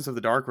 Merchants of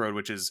the Dark Road,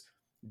 which is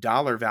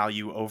dollar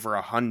value over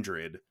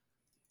 100,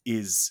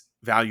 is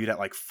valued at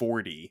like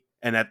 40.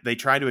 And they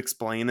try to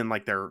explain in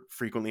like their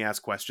frequently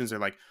asked questions, they're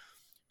like,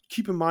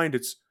 keep in mind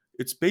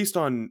it's based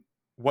on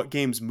what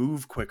games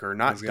move quicker,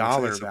 not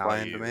dollar supply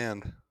and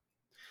demand.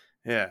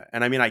 Yeah,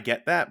 and I mean, I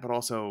get that, but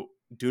also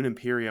Dune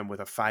Imperium with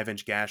a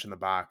 5-inch gash in the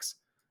box,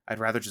 I'd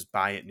rather just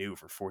buy it new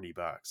for $40.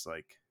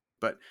 Like,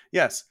 but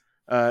yes,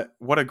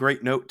 what a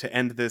great note to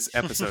end this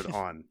episode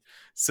on.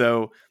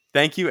 So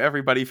thank you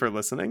everybody for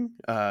listening.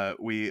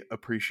 We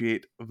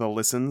appreciate the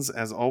listens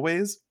as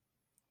always.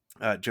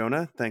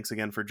 Jonah, thanks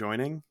again for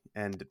joining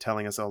and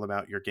telling us all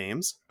about your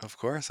games. Of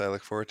course, I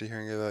look forward to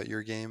hearing about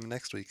your game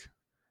next week.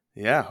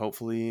 Yeah,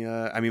 hopefully.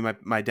 I mean,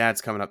 my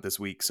dad's coming up this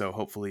week, so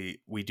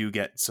hopefully we do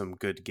get some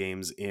good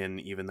games in,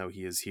 even though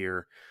he is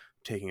here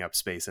taking up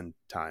space and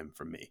time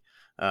from me.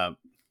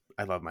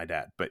 I love my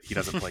dad, but he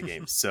doesn't play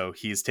games, so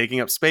he's taking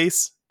up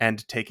space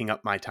and taking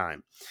up my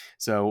time.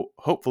 So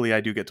hopefully I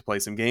do get to play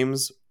some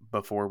games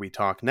before we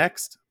talk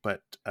next,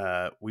 but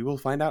we will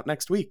find out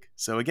next week.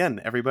 So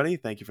again, everybody,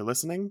 thank you for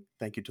listening.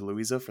 Thank you to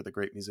Louisa for the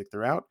great music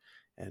throughout,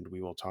 and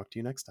we will talk to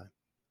you next time.